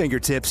at your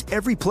fingertips,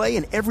 every play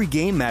and every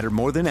game matter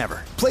more than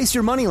ever. Place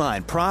your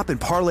moneyline, prop,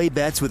 and parlay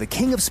bets with the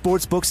king of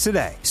sportsbooks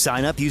today.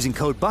 Sign up using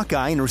code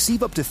Buckeye and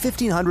receive up to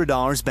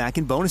 $1,500 back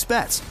in bonus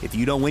bets if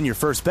you don't win your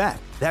first bet.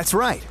 That's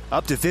right,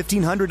 up to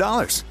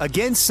 $1,500.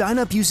 Again, sign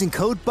up using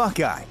code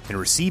Buckeye and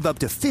receive up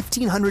to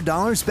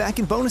 $1,500 back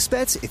in bonus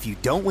bets if you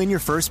don't win your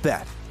first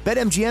bet.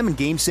 BetMGM and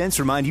GameSense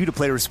remind you to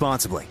play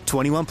responsibly.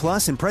 21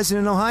 plus and present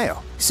in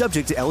Ohio.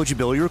 Subject to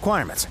eligibility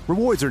requirements.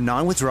 Rewards are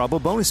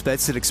non-withdrawable bonus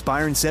bets that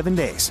expire in 7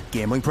 days.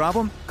 Gambling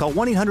problem? Call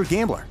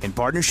 1-800-GAMBLER in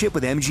partnership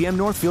with MGM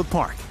Northfield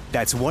Park.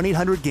 That's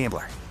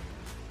 1-800-GAMBLER.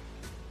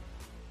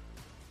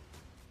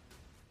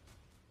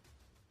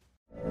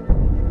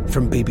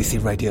 From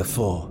BBC Radio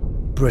 4,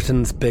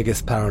 Britain's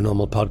biggest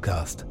paranormal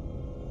podcast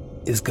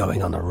is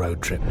going on a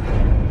road trip.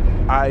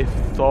 I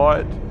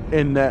thought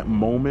in that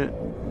moment,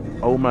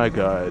 oh my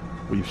God,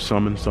 we've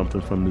summoned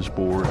something from this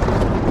board.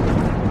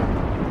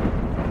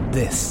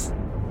 This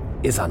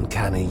is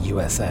Uncanny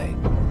USA.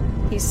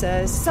 He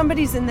says,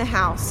 somebody's in the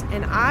house,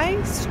 and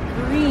I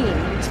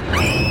screamed.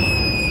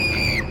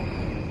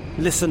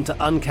 Listen to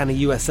Uncanny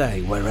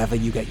USA wherever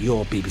you get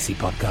your BBC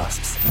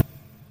podcasts,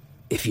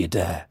 if you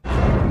dare.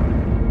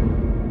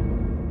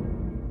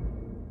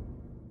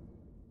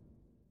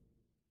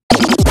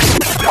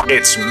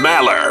 It's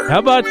Maller. How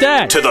about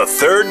that? To the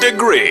third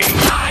degree.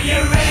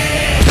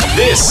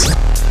 This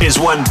is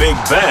when Big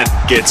Ben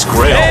gets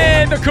grilled.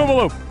 And the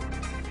Kumaloop.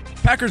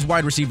 Packers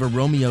wide receiver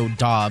Romeo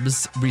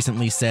Doubs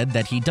recently said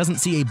that he doesn't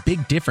see a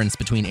big difference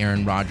between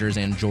Aaron Rodgers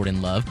and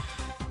Jordan Love.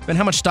 Ben,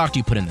 how much stock do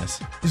you put in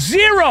this?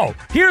 0.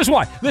 Here's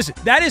why. Listen,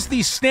 that is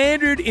the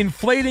standard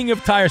inflating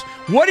of tires.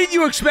 What did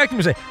you expect him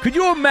to say? Could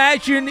you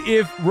imagine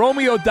if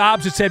Romeo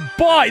Doubs had said,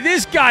 boy,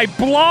 this guy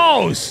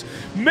blows.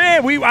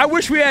 Man, I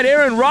wish we had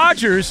Aaron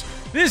Rodgers.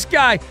 This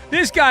guy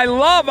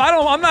Love,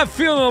 I'm not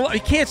feeling, he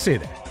can't say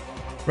that,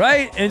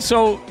 right? And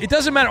so it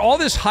doesn't matter. All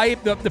this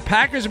hype, the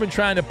Packers have been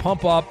trying to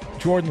pump up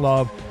Jordan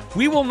Love.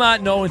 We will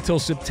not know until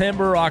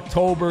September,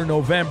 October,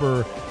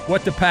 November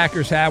what the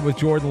Packers have with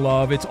Jordan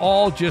Love. It's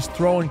all just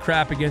throwing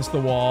crap against the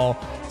wall.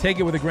 Take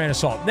it with a grain of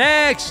salt.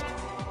 Next!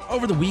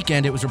 Over the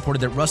weekend, it was reported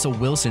that Russell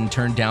Wilson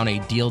turned down a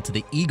deal to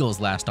the Eagles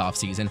last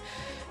offseason.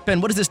 Ben,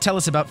 what does this tell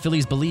us about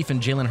Philly's belief in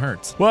Jalen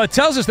Hurts? Well, it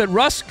tells us that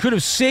Russ could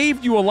have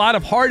saved you a lot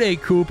of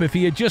heartache, Coop, if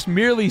he had just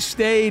merely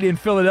stayed in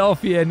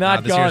Philadelphia and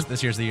not gone.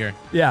 This year's the year.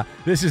 Yeah,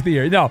 this is the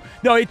year. No,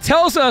 it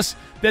tells us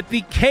that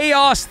the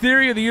chaos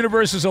theory of the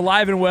universe is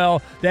alive and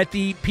well, that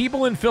the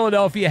people in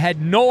Philadelphia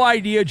had no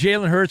idea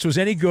Jalen Hurts was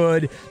any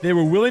good. They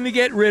were willing to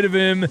get rid of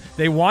him.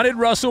 They wanted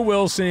Russell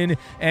Wilson,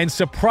 and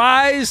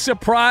surprise,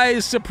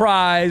 surprise,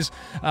 surprise,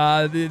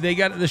 they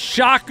got the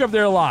shock of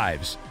their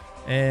lives.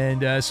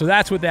 And so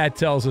that's what that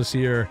tells us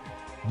here.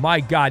 My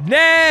God.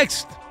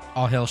 Next!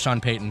 All hail Sean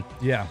Payton.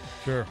 Yeah,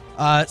 sure.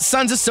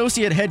 Suns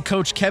associate head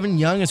coach Kevin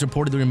Young is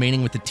reportedly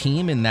remaining with the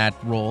team in that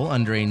role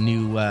under a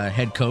new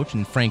head coach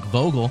in Frank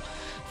Vogel.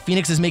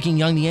 Phoenix is making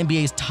Young the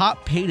NBA's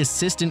top-paid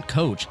assistant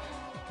coach.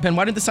 Ben,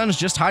 why didn't the Suns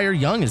just hire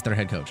Young as their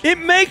head coach? It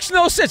makes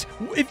no sense.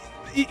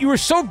 You were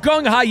so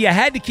gung-ho, you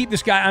had to keep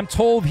this guy. I'm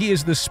told he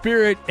is the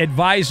spirit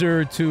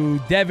advisor to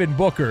Devin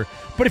Booker.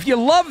 But if you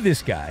love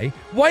this guy,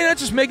 why not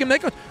just make him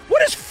that coach? What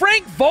does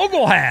Frank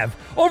Vogel have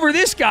over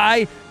this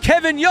guy,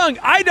 Kevin Young?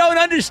 I don't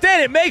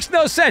understand. It makes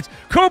no sense.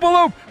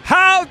 Koopaloop,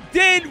 how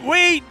did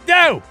we do?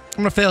 I'm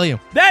going to fail you.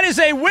 That is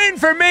a win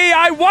for me.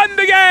 I won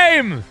the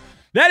game.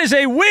 That is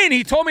a win.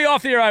 He told me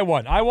off the air I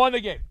won. I won the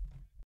game.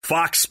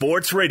 Fox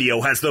Sports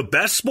Radio has the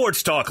best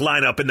sports talk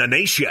lineup in the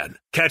nation.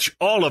 Catch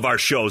all of our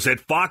shows at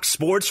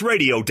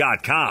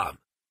foxsportsradio.com.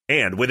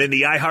 And within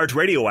the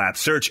iHeartRadio app,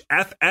 search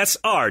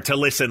FSR to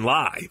listen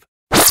live.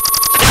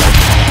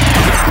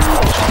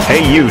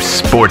 Hey, you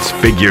sports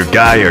figure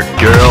guy or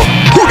girl.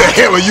 Who the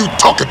hell are you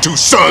talking to,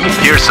 son?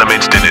 Here's some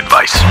instant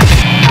advice.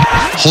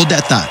 Hold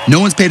that thought. No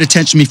one's paid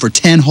attention to me for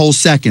 10 whole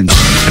seconds.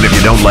 And if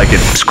you don't like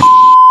it, screw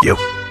you.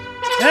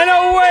 And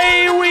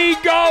away we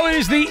go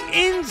is the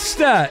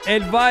Insta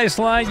Advice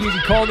Line. You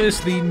can call this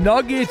the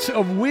Nuggets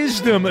of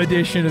Wisdom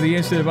edition of the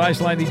Insta Advice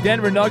Line. The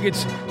Denver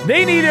Nuggets,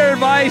 they need their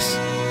advice.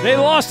 They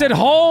lost at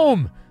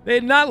home. They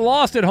had not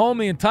lost at home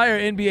the entire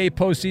NBA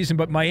postseason,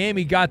 but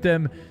Miami got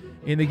them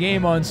in the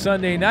game on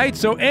Sunday night.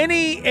 So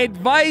any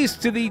advice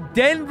to the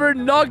Denver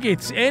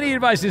Nuggets, any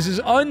advice, this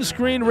is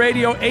Unscreened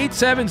Radio.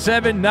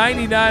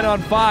 877-99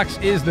 on Fox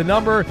is the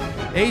number.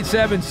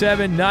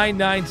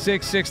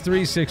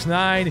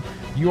 877-996-6369.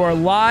 You are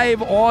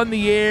live on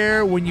the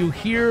air. When you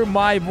hear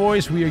my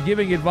voice, we are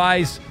giving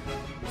advice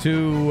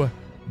to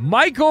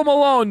Michael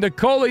Malone,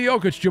 Nikola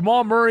Jokic,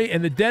 Jamal Murray,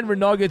 and the Denver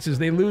Nuggets as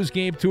they lose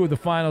Game 2 of the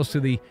Finals to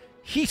the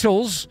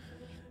Heatles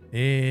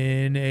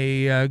in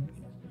a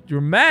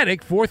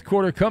dramatic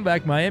fourth-quarter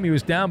comeback. Miami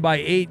was down by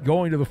 8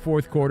 going to the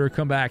fourth quarter,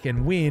 come back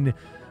and win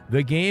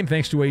the game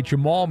thanks to a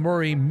Jamal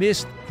Murray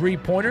missed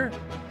three-pointer.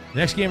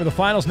 Next game of the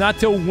Finals not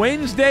till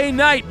Wednesday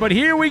night, but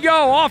here we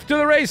go. Off to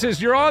the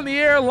races. You're on the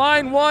air,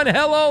 Line 1.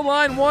 Hello,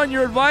 Line 1.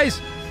 Your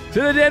advice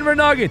to the Denver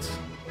Nuggets.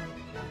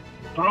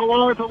 How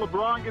long until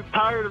LeBron gets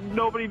tired of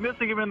nobody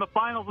missing him in the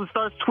finals and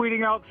starts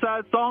tweeting out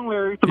sad song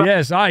lyrics?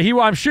 Yes,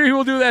 I'm sure he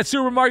will do that,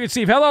 Supermarket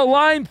Steve. Hello,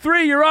 Line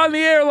 3. You're on the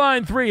air,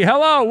 Line 3.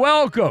 Hello,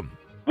 welcome.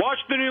 Watch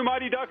the new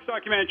Mighty Ducks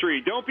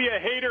documentary. Don't be a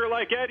hater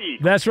like Eddie.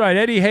 That's right.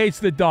 Eddie hates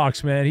the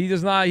Ducks, man. He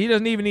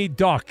doesn't even eat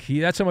duck.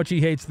 That's how much he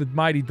hates the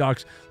Mighty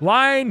Ducks.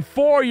 Line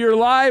 4, you're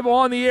live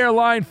on the air,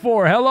 Line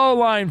 4. Hello,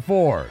 Line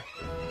 4.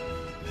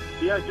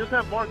 Yeah, just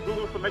have Mark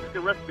Google some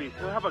Mexican recipes.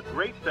 He'll have a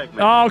great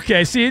segment.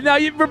 Okay, see, now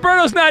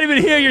Roberto's not even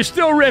here. You're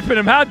still ripping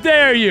him. How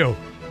dare you?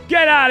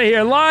 Get out of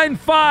here. Line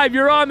 5,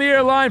 you're on the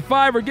air, Line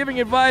 5. We're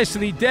giving advice to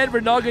the Denver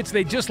Nuggets.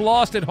 They just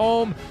lost at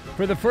home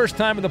for the first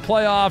time in the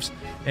playoffs.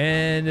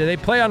 And they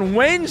play on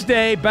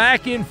Wednesday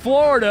back in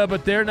Florida,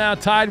 but they're now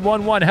tied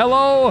 1-1.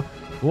 Hello,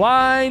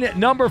 line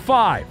number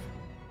 5.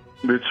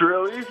 It's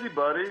real easy,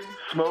 buddy.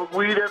 Smoke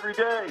weed every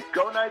day.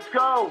 Go Knights,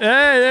 go.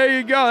 Hey, there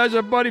you go. There's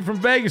a buddy from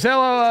Vegas.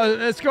 Hello,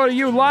 let's go to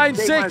you. Line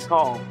 6. Take my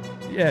call.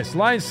 Yes,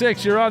 line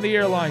 6. You're on the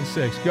air, line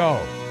 6.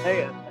 Go.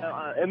 Hey,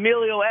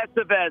 Emilio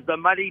Estevez, the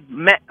mighty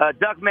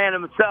duck man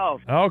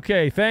himself.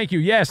 Okay, thank you.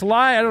 Yes,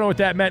 I don't know what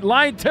that meant.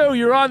 Line 2,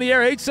 you're on the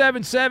air,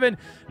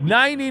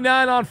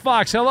 877-99 on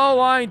Fox. Hello,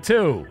 line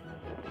 2.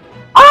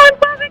 I'm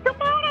Bobby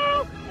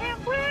Kimono,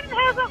 and Lynn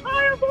has a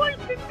higher voice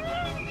than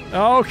me.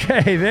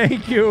 Okay,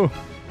 thank you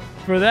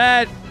for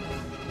that.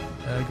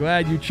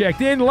 Glad you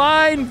checked in.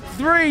 Line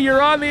 3,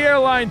 you're on the air,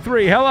 line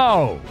 3.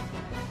 Hello.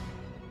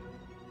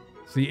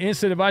 It's the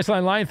Instant Advice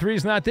Line. Line 3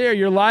 is not there.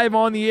 You're live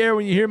on the air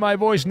when you hear my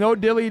voice. No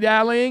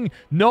dilly-dallying.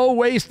 No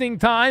wasting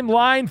time.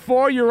 Line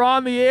 4, you're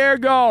on the air.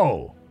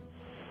 Go.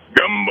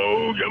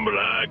 Gumbo,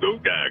 jambalaya, go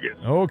Tigers.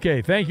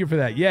 Okay, thank you for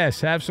that. Yes,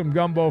 have some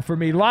gumbo for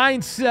me.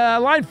 Line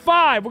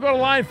 5. We'll go to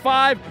line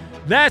 5.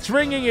 That's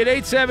ringing at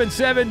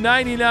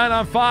 877-99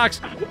 on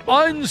Fox.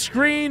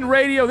 Unscreened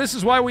Radio. This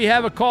is why we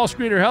have a call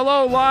screener.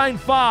 Hello, line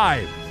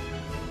 5.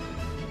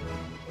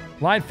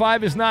 Line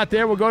 5 is not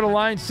there. We'll go to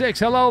line 6.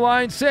 Hello,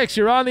 line 6.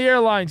 You're on the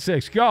air, line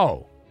 6.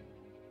 Go.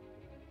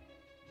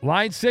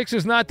 Line 6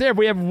 is not there. If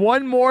we have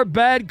one more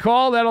bad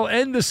call, that'll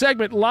end the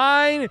segment.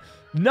 Line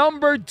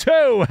number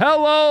 2.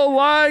 Hello,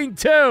 line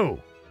 2.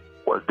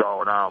 What's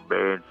going on,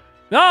 Ben?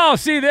 Oh,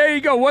 see, there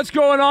you go. What's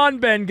going on,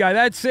 Ben guy?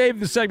 That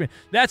saved the segment.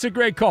 That's a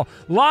great call.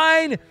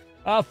 Line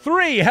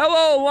 3.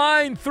 Hello,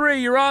 line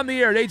 3. You're on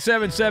the air at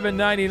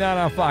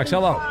 877-99 on Fox.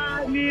 Hello.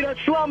 I need a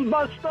slum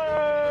buster.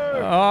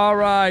 All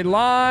right,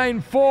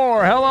 line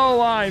 4. Hello,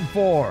 line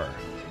 4.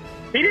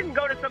 He didn't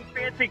go to some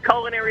fancy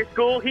culinary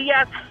school. He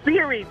asked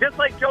Siri, just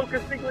like Joe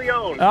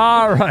Castiglione.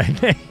 All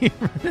right.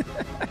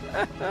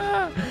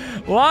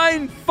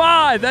 Line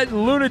 5. That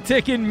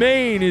lunatic in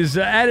Maine is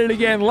at it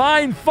again.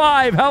 Line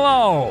 5.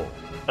 Hello.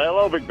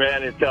 Hello, Big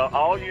Ben. It's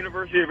all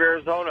University of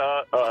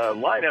Arizona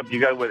lineup. You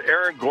got with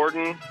Aaron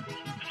Gordon,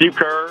 Steve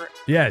Kerr.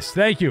 Yes,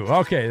 thank you.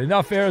 Okay,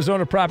 enough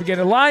Arizona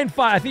propaganda. Line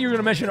 5, I think you were going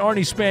to mention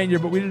Arnie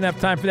Spanier, but we didn't have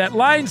time for that.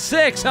 Line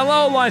 6,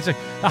 hello, Line 6.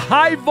 A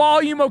high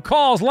volume of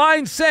calls.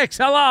 Line 6,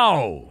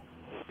 hello.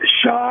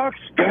 Sharks,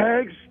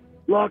 Pegs,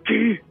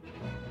 Lucky.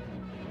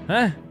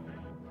 Huh?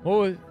 What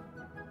was...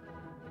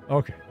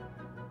 Okay.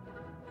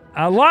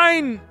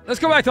 Let's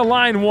go back to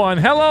line 1.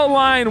 Hello,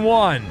 line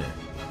 1.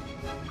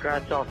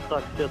 Scratch off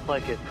sucks just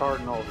like his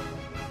Cardinals.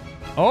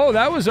 Oh,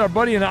 that was our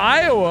buddy in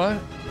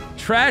Iowa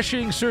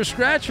trashing Sir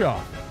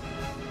Scratchoff.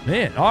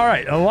 Man, all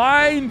right.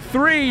 Line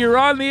 3, you're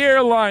on the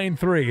air, line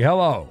 3.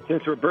 Hello.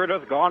 Since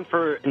Roberto's gone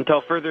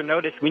until further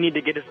notice, we need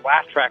to get his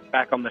laugh track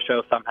back on the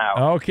show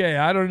somehow. Okay,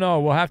 I don't know.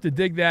 We'll have to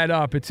dig that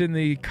up. It's in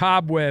the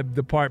cobweb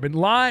department.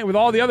 Line with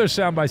all the other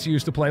sound bites he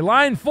used to play.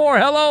 Line 4,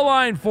 hello,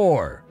 line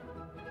 4.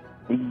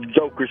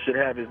 Joker should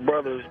have his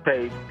brothers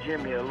pay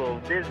Jimmy a little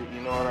visit,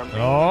 you know what I mean?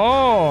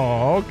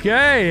 Oh,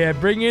 okay.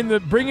 Bring in the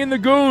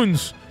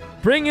goons.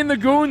 Bring in the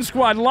goon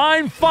squad.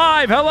 Line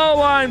 5. Hello,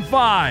 line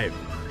 5.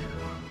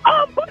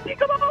 I'm Bundy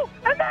Gamo,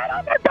 and then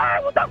I'm the guy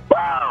with the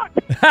frog.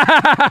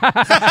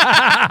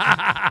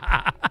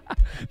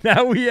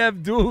 Now we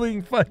have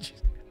dueling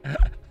fudges.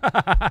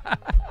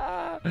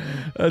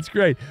 That's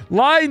great.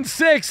 Line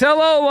 6.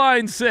 Hello,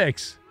 line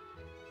 6.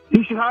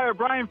 You should hire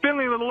Brian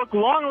Finley to look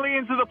longingly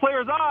into the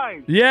player's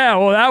eyes. Yeah,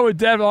 well, that would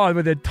definitely,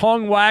 with the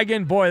tongue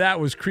wagging, boy, that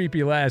was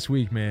creepy last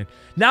week, man.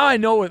 Now I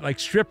know what, like,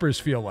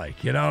 strippers feel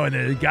like, you know, and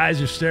the guys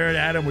are staring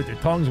at them with their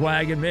tongues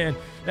wagging, man.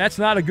 That's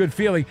not a good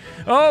feeling.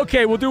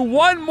 Okay, we'll do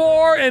one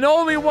more and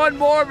only one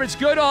more. If it's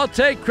good, I'll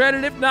take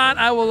credit. If not,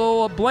 I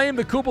will blame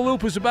the Koopa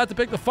Loop who's about to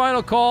pick the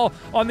final call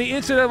on the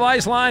Incident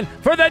Advice line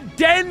for the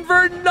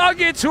Denver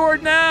Nuggets, who are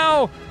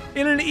now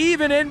in an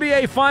even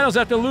NBA Finals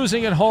after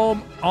losing at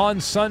home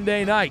on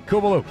Sunday night.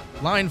 Koopa Loop.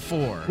 Line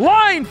 4.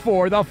 Line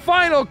 4, the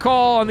final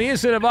call on the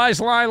Incident Advice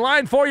line.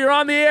 Line 4, you're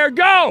on the air.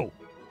 Go!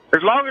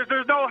 As long as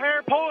there's no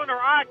hair pulling or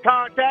eye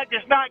contact,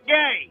 it's not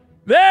gay.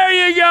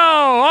 There you go.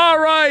 All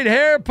right,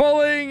 hair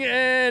pulling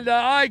and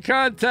eye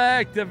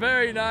contact.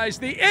 Very nice.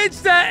 The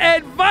Insta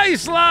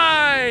Advice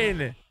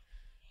line in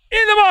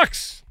the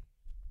books.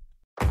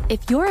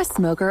 If you're a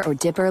smoker or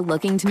dipper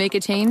looking to make a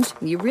change,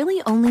 you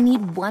really only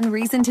need one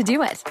reason to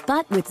do it.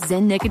 But with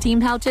Zyn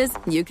nicotine pouches,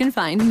 you can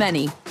find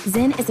many.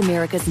 Zyn is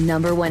America's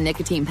 #1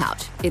 nicotine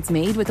pouch. It's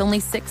made with only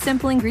 6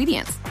 simple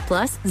ingredients.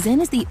 Plus, Zyn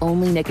is the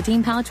only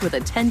nicotine pouch with a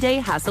 10-day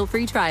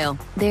hassle-free trial.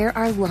 There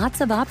are lots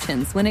of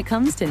options when it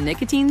comes to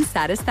nicotine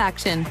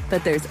satisfaction,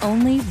 but there's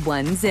only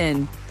one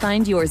Zyn.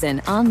 Find your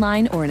Zyn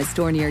online or in a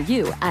store near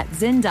you at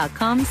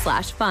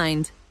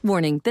zyn.com/find.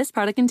 Warning, this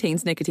product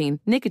contains nicotine.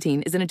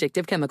 Nicotine is an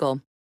addictive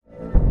chemical.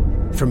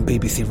 From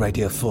BBC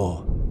Radio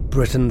 4,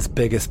 Britain's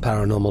biggest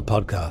paranormal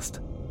podcast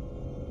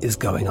is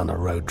going on a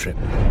road trip.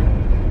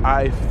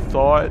 I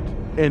thought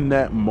in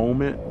that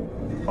moment,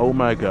 oh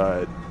my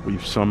God,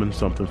 we've summoned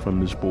something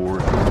from this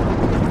board.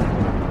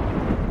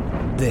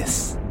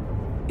 This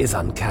is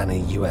Uncanny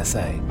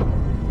USA.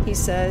 He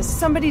says,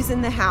 somebody's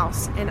in the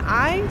house, and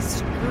I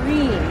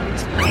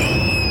screamed.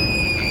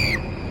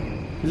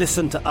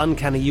 Listen to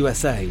Uncanny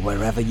USA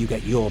wherever you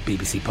get your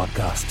BBC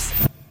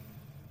podcasts,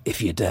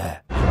 if you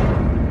dare.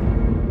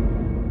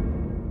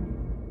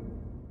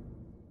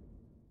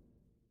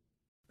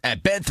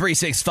 At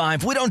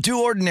Bet365, we don't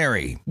do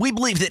ordinary. We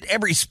believe that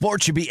every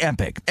sport should be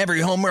epic.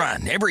 Every home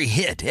run, every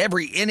hit,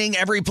 every inning,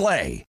 every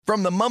play.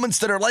 From the moments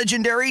that are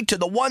legendary to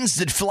the ones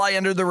that fly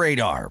under the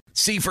radar.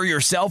 See for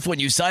yourself when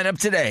you sign up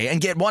today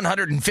and get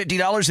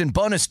 $150 in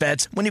bonus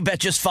bets when you bet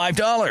just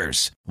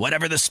 $5.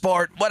 Whatever the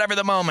sport, whatever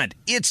the moment,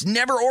 it's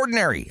never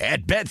ordinary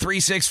at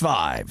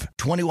Bet365.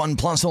 21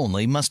 plus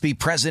only. Must be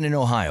present in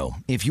Ohio.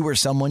 If you or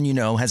someone you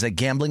know has a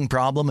gambling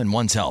problem and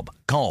wants help,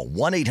 call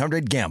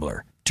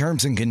 1-800-GAMBLER.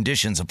 Terms and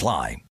conditions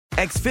apply.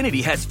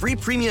 Xfinity has free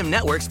premium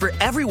networks for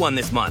everyone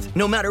this month,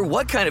 no matter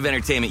what kind of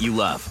entertainment you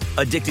love.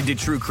 Addicted to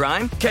true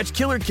crime? Catch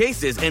killer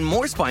cases and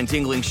more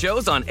spine-tingling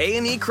shows on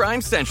A&E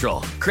Crime Central.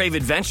 Crave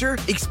adventure?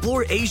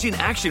 Explore Asian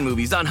action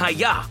movies on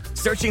Hi-YAH.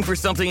 Searching for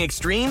something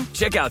extreme?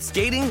 Check out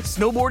skating,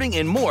 snowboarding,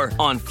 and more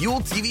on Fuel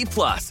TV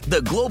Plus,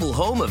 the global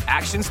home of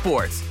action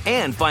sports.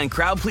 And find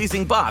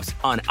crowd-pleasing bops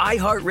on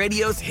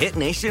iHeartRadio's Hit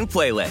Nation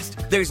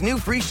playlist. There's new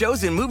free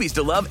shows and movies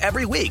to love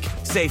every week.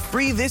 Say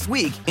free this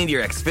week in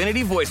your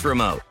Xfinity voice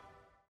remote.